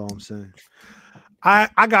 That's all I'm saying. I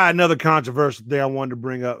got another controversial thing I wanted to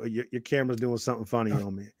bring up. Your camera's doing something funny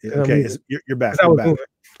on me. Okay, you're back. You're back.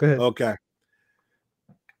 Go ahead. Okay.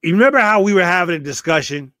 You remember how we were having a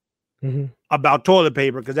discussion about toilet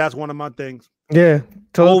paper? Because that's one of my things. Yeah.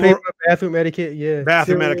 Toilet paper, bathroom etiquette. Yeah.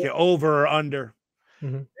 Bathroom etiquette, over or under.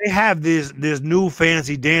 They have this new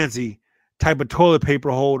fancy dancy type of toilet paper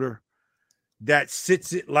holder that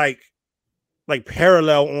sits it like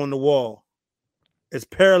parallel on the wall. It's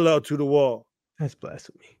parallel to the wall. That's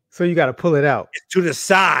blasphemy. So you got to pull it out. It's to the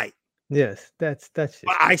side. Yes, that's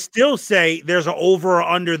But I still say there's an over or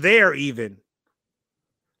under there even.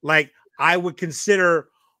 Like I would consider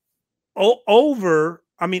under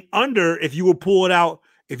if you would pull it out,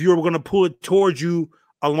 if you were going to pull it towards you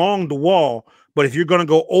along the wall, but if you're going to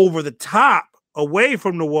go over the top away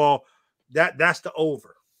from the wall, that's the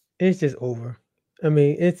over. It's just over. I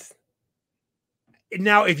mean, it's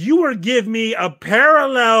now if you were to give me a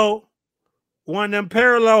parallel, one of them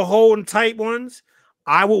parallel holding tight ones,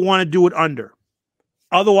 I would want to do it under.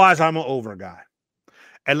 Otherwise, I'm an over guy.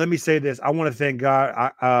 And let me say this. I want to thank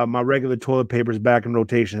God my regular toilet paper is back in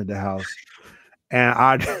rotation at the house.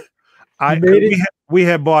 And we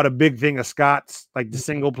had bought a big thing of Scott's, like the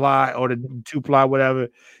single ply or the 2-ply, whatever,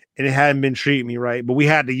 and it hadn't been treating me right, but we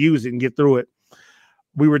had to use it and get through it.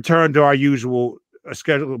 We returned to our usual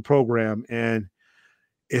scheduled program, and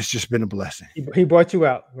it's just been a blessing. He brought you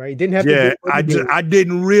out, right? He didn't have to. Yeah, I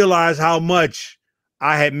didn't realize how much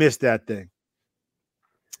I had missed that thing.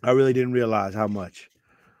 I really didn't realize how much.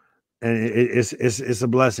 And it's a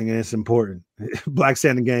blessing and it's important. Black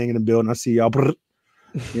Santa gang in the building. I see y'all.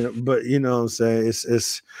 You know, but you know what I'm saying? This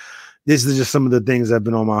is just some of the things that have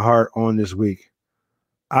been on my heart on this week.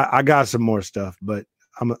 I got some more stuff, but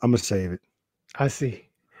I'm gonna save it. I see.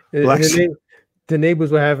 The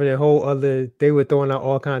neighbors were having a whole other. They were throwing out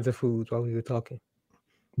all kinds of foods while we were talking.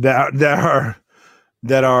 That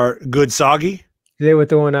are good soggy. They were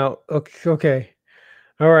throwing out. Okay.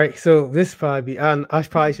 All right. So this probably be. I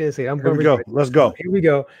probably shouldn't say. Here we go. Let's go. Here we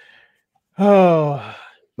go. Oh.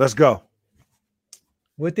 Let's go.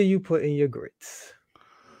 What do you put in your grits?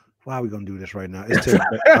 Why are we gonna do this right now? It's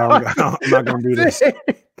I'm not gonna do this.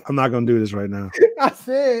 I'm not gonna do this right now. I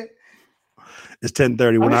said it's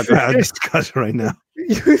 10:30. We're not gonna have a discussion right now.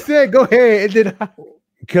 You said go ahead, and then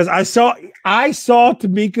because I saw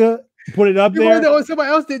Tamika put it up there.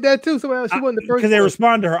 Somebody else did that too. Somebody else. She wasn't the first. Because they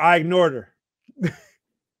responded to her. I ignored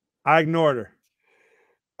her.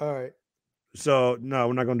 All right. So no,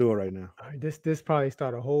 we're not gonna do it right now. All right, this probably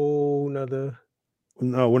start a whole nother.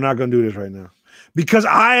 No, we're not gonna do this right now because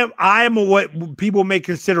I am what people may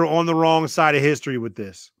consider on the wrong side of history with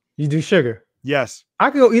this. You do sugar. Yes, I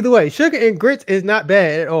could go either way. Sugar and grits is not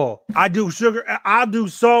bad at all. I do sugar. I'll do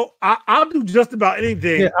I'll do just about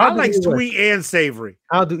anything. Yeah, I like sweet and savory.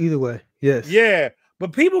 I'll do either way. Yes. Yeah,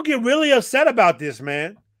 but people get really upset about this,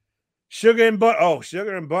 man. Sugar and butter. Oh,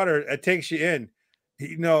 sugar and butter. It takes you in.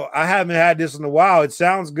 You know, I haven't had this in a while. It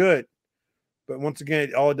sounds good. But once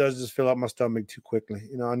again, all it does is fill up my stomach too quickly.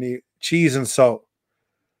 You know, I need cheese and salt.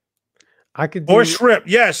 I could do Or shrimp.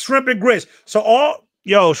 Yeah, shrimp and grits. So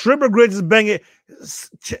shrimp and grits is banging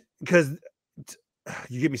because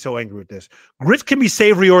you get me so angry with this. Grits can be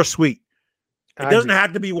savory or sweet. It doesn't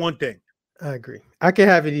have to be one thing. I agree. I can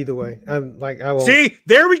have it either way. I'm like, I won't. See,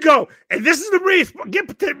 there we go. And this is the reason. Get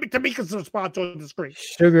Tamika's response on the screen.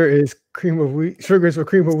 Sugar is cream of wheat. Sugar is for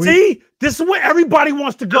cream of wheat. See, this is what everybody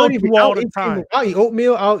wants to go through all the time. I'll eat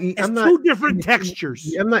oatmeal. It's two different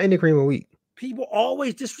textures. I'm not into cream of wheat. People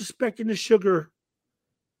always disrespecting the sugar.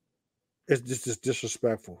 It's just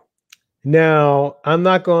disrespectful. Now, I'm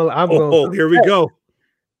not going. Oh, here we go.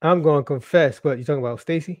 I'm going to confess. What you talking about,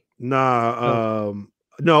 Stacy? Nah.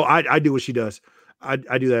 No, I do what she does. I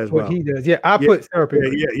do that as well. What he does. Yeah, I put syrup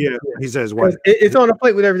in. Yeah. He says what? It's on a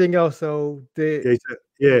plate with everything else. So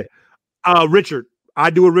Richard, I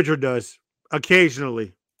do what Richard does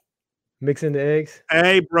occasionally. Mixing the eggs.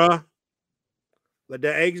 Hey, bruh. Let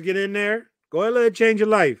the eggs get in there. Go ahead, let it change your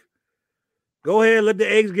life. Go ahead, let the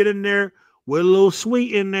eggs get in there with a little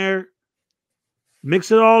sweet in there.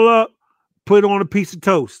 Mix it all up. Put it on a piece of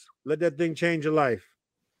toast. Let that thing change your life.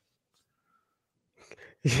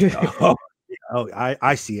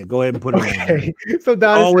 I see it. Go ahead and put it on. So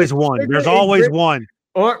Don, always one. There's always one.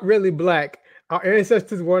 Aren't really black. Our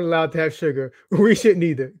ancestors weren't allowed to have sugar. We shouldn't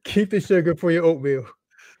either. Keep the sugar for your oatmeal.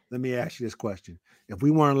 Let me ask you this question. If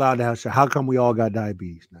we weren't allowed to have sugar, how come we all got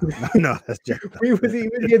diabetes? No, that's just we was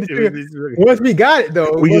eating the sugar. Once we got it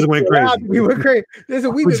though, we just went crazy. We went crazy. There's a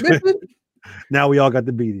we've been missing. Now we all got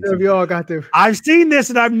the beaties. We all got the. I've seen this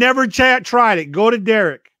and I've never tried it. Go to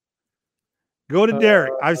Derek. Go to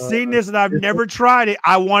Derek. I've seen this and I've never tried it.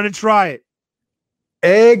 I want to try it.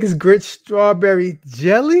 Eggs, grits, strawberry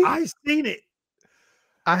jelly. I've seen it.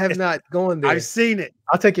 I have not gone there. I've seen it.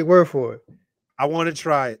 I'll take your word for it. I want to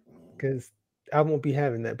try it because I won't be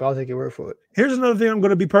having that, but I'll take your word for it. Here's another thing I'm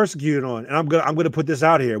going to be persecuted on, and I'm going to put this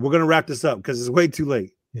out here. We're going to wrap this up because it's way too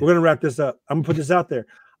late. Yeah. We're going to wrap this up. I'm going to put this out there.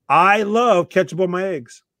 I love ketchup on my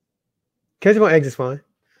eggs. Ketchup on eggs is fine.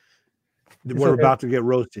 We're about to get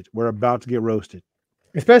roasted. We're about to get roasted.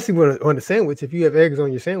 Especially on the sandwich. If you have eggs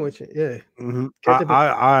on your sandwich, yeah.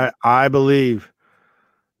 Mm-hmm. I believe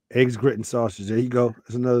eggs, grit, and sausage. There you go.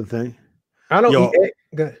 That's another thing. I don't eat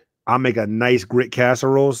egg. I'll make a nice grit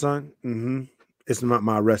casserole, son. Mm-hmm. It's not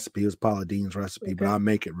my recipe. It was Paula Dean's recipe, but I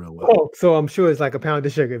make it real well. Oh, so I'm sure it's like a pound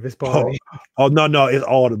of sugar if it's Paula. Oh, no. It's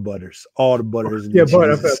all the butters. All the butters. And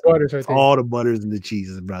butters right there. All the butters and the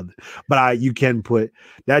cheeses, brother. But you can put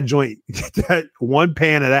that joint, that one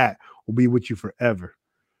pan of that will be with you forever.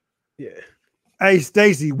 Yeah. Hey,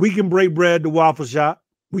 Stacy, we can break bread at the waffle shop.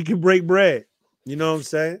 We can break bread. You know what I'm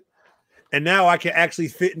saying? And now I can actually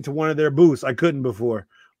fit into one of their booths. I couldn't before.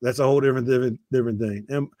 That's a whole different thing.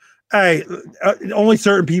 And hey, only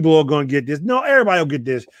certain people are going to get this. No, everybody will get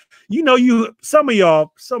this. You know, some of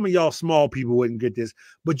y'all small people wouldn't get this,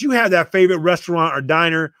 but you have that favorite restaurant or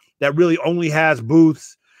diner that really only has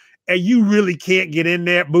booths, and you really can't get in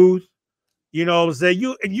that booth. You know what I'm saying?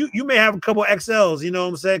 You may have a couple XLs, you know what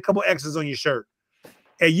I'm saying? A couple X's on your shirt.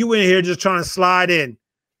 And you in here just trying to slide in.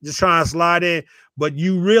 But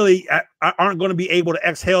you really aren't going to be able to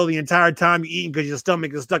exhale the entire time you're eating because your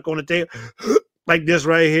stomach is stuck on the table like this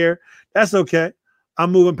right here. That's okay.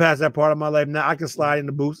 I'm moving past that part of my life now. I can slide in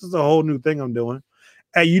the booth. This is a whole new thing I'm doing.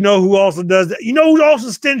 And you know who also does that? You know who's also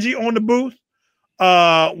stingy on the booth?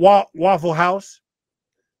 Waffle House.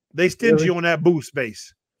 They stingy on that booth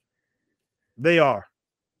space. They are.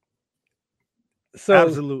 So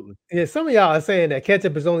absolutely. Yeah, some of y'all are saying that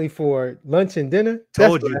ketchup is only for lunch and dinner.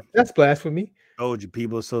 That's blasphemy. Told you,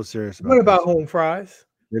 people are so serious about What about home fries?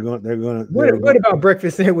 What about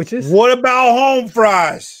breakfast sandwiches? What about home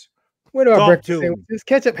fries? What about breakfast sandwiches?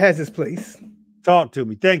 Ketchup has its place. Talk to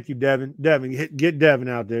me. Thank you, Devin. Get Devin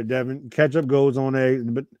out there. Devin, ketchup goes on eggs,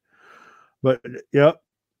 but yep.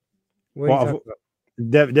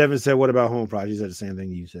 Devin said, "What about home fries?" He said the same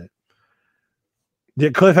thing you said.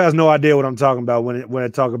 Cliff has no idea what I'm talking about when I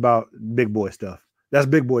talk about big boy stuff. That's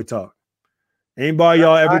big boy talk. Anybody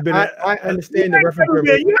y'all ever been? I understand the reference.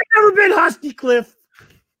 You ain't never been Husky, Cliff.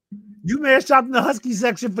 You man shopped in the husky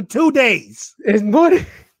section for 2 days. It's more than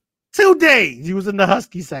 2 days. You was in the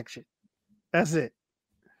husky section. That's it.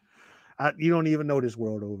 You don't even know this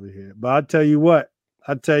world over here. But I'll tell you what.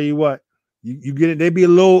 You get it. They be a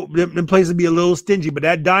little. Them places be a little stingy. But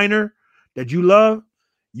that diner that you love,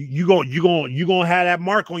 you gonna have that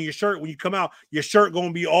mark on your shirt when you come out. Your shirt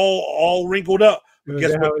gonna be all wrinkled up. But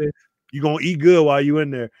guess what? You gonna eat good while you in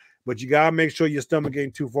there. But you gotta make sure your stomach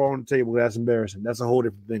ain't too far on the table. That's embarrassing. That's a whole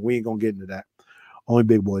different thing. We ain't gonna get into that. Only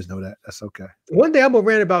big boys know that. That's okay. One day I'm gonna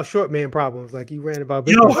rant about short man problems, like you ran about.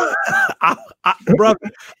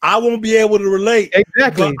 Brother, I won't be able to relate.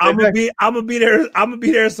 Exactly. I'm gonna be there. I'm gonna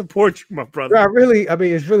be there and support you, my brother. I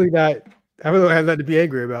mean, it's really not. I really don't have nothing to be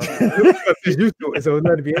angry about. It's used to it, so it's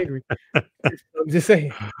not to be angry. I'm just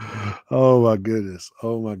saying. Oh my goodness.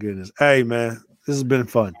 Hey man, this has been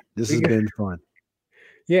fun.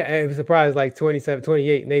 Yeah, I'm surprised like 27,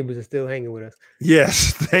 28 neighbors are still hanging with us.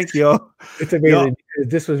 Yes, thank y'all. It's amazing.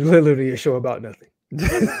 This was literally a show about nothing.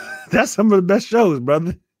 That's some of the best shows,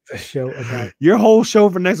 brother. A show about your whole show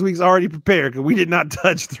for next week's already prepared because we did not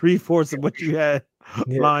touch 3/4 of what you had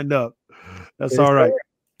lined up. That's all right.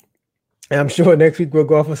 And I'm sure next week we'll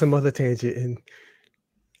go off on some other tangent. And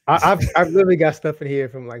I've literally got stuff in here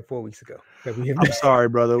from like 4 weeks ago. I'm sorry,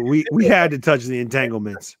 brother. We had to touch the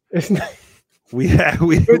entanglements. It's not. We did.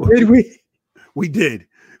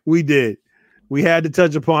 We had to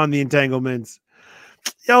touch upon the entanglements.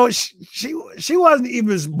 Yo, she wasn't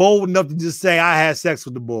even bold enough to just say I had sex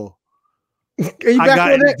with the bull. I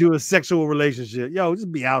got into a sexual relationship. Yo, just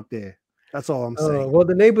be out there. That's all I'm saying. Well,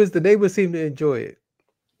 the neighbors seem to enjoy it.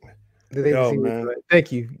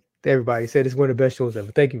 Thank you to everybody. Said it's one of the best shows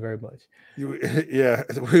ever. Thank you very much. Yeah,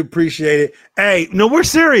 we appreciate it. Hey, no, we're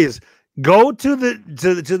serious. Go to the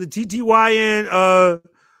TTYN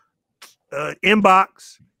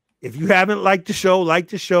inbox. If you haven't liked the show,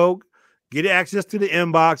 get access to the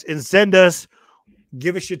inbox and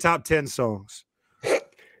give us your top 10 songs.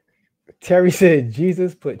 Terry said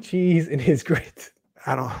Jesus put cheese in his grits.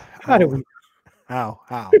 How?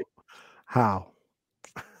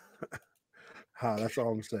 That's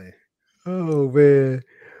all I'm saying. Oh man.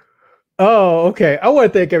 Oh, okay. I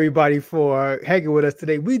want to thank everybody for hanging with us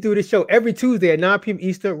today. We do this show every Tuesday at 9 p.m.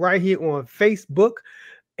 Eastern right here on Facebook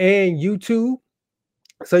and YouTube.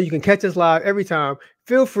 So you can catch us live every time.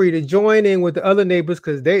 Feel free to join in with the other neighbors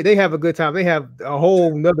because they have a good time. They have a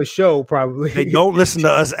whole nother show probably. They don't listen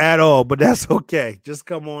to us at all, but that's okay. Just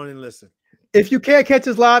come on and listen. If you can't catch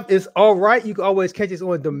us live, it's all right. You can always catch us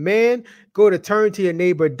on demand. Go to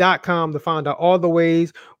turntoyourneighbor.com to find out all the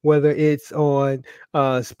ways, whether it's on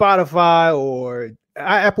Spotify or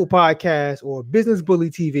Apple Podcasts or Business Bully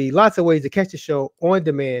TV. Lots of ways to catch the show on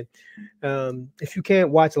demand. If you can't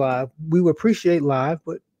watch live, we would appreciate live,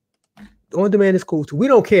 but on demand is cool too. We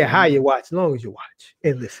don't care how you watch, as long as you watch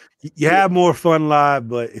and listen. You have more fun live,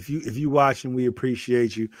 but if you watching, we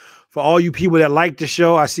appreciate you. For all you people that like the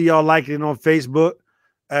show, I see y'all liking it on Facebook.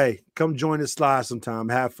 Hey, come join us live sometime.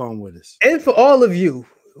 Have fun with us. And for all of you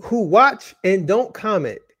who watch and don't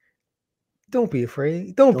comment, don't be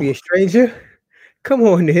afraid. Don't be a stranger. Come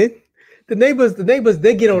on in. The neighbors,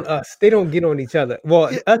 they get on us. They don't get on each other. Well,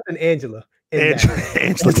 us and Angela.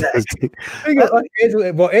 Angela's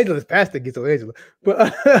pastor gets on Angela.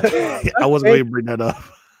 But I wasn't going to bring that up.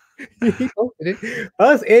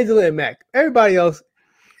 Us, Angela, and Mac. Everybody else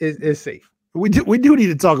is safe. We do need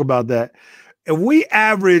to talk about that. If we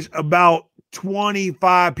average about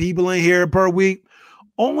 25 people in here per week,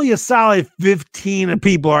 only a solid 15 of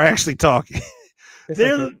people are actually talking.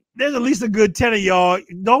 There's at least a good 10 of y'all.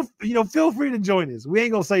 Feel free to join us. We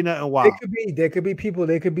ain't gonna say nothing wild. There could be people.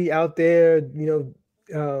 They could be out there,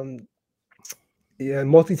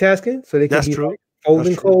 multitasking. So they could be true.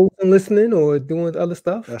 Folding clothes and listening, or doing other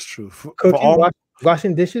stuff. That's true. Cooking,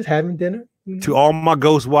 washing dishes, having dinner. To all my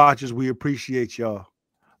ghost watchers, we appreciate y'all.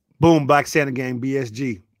 Boom, Black Santa Gang,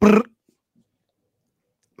 BSG. Brr.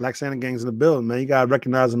 Black Santa Gang's in the building, man. You gotta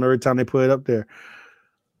recognize them every time they put it up there.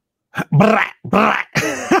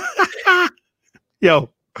 Yo,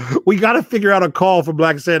 we gotta figure out a call for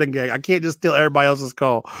Black Santa Gang. I can't just steal everybody else's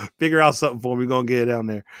call. Figure out something for me. We're gonna get it down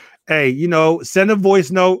there. Hey, send a voice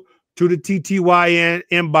note to the TTYN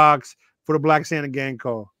inbox for the Black Santa Gang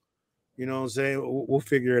call. You know what I'm saying? We'll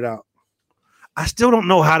figure it out. I still don't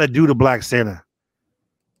know how to do the Black Santa.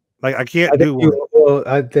 Like, I can't do one.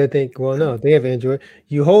 No, they have Android.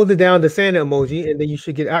 You hold it down, the Santa emoji, and then you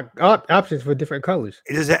should get options for different colors.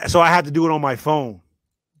 So I have to do it on my phone.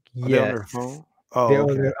 Yeah. On their phone? Oh,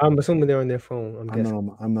 okay. I'm assuming they're on their phone.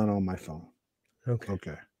 I'm not on my phone.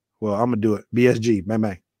 Okay. Well, I'm gonna do it. BSG, bang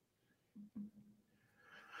bang.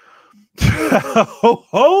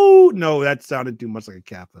 Oh no, that sounded too much like a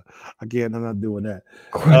Kappa. Again, I'm not doing that.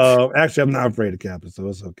 Actually, I'm not afraid of Kappa, so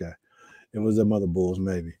it's okay. It was them other bulls,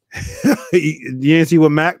 maybe. You didn't see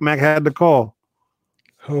what Mac had to call.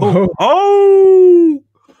 Oh,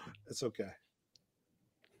 it's okay.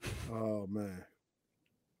 Oh man,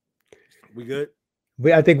 we good?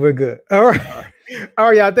 I think we're good. All right,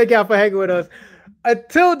 y'all. Thank y'all for hanging with us.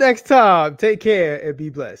 Until next time, take care and be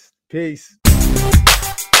blessed. Peace.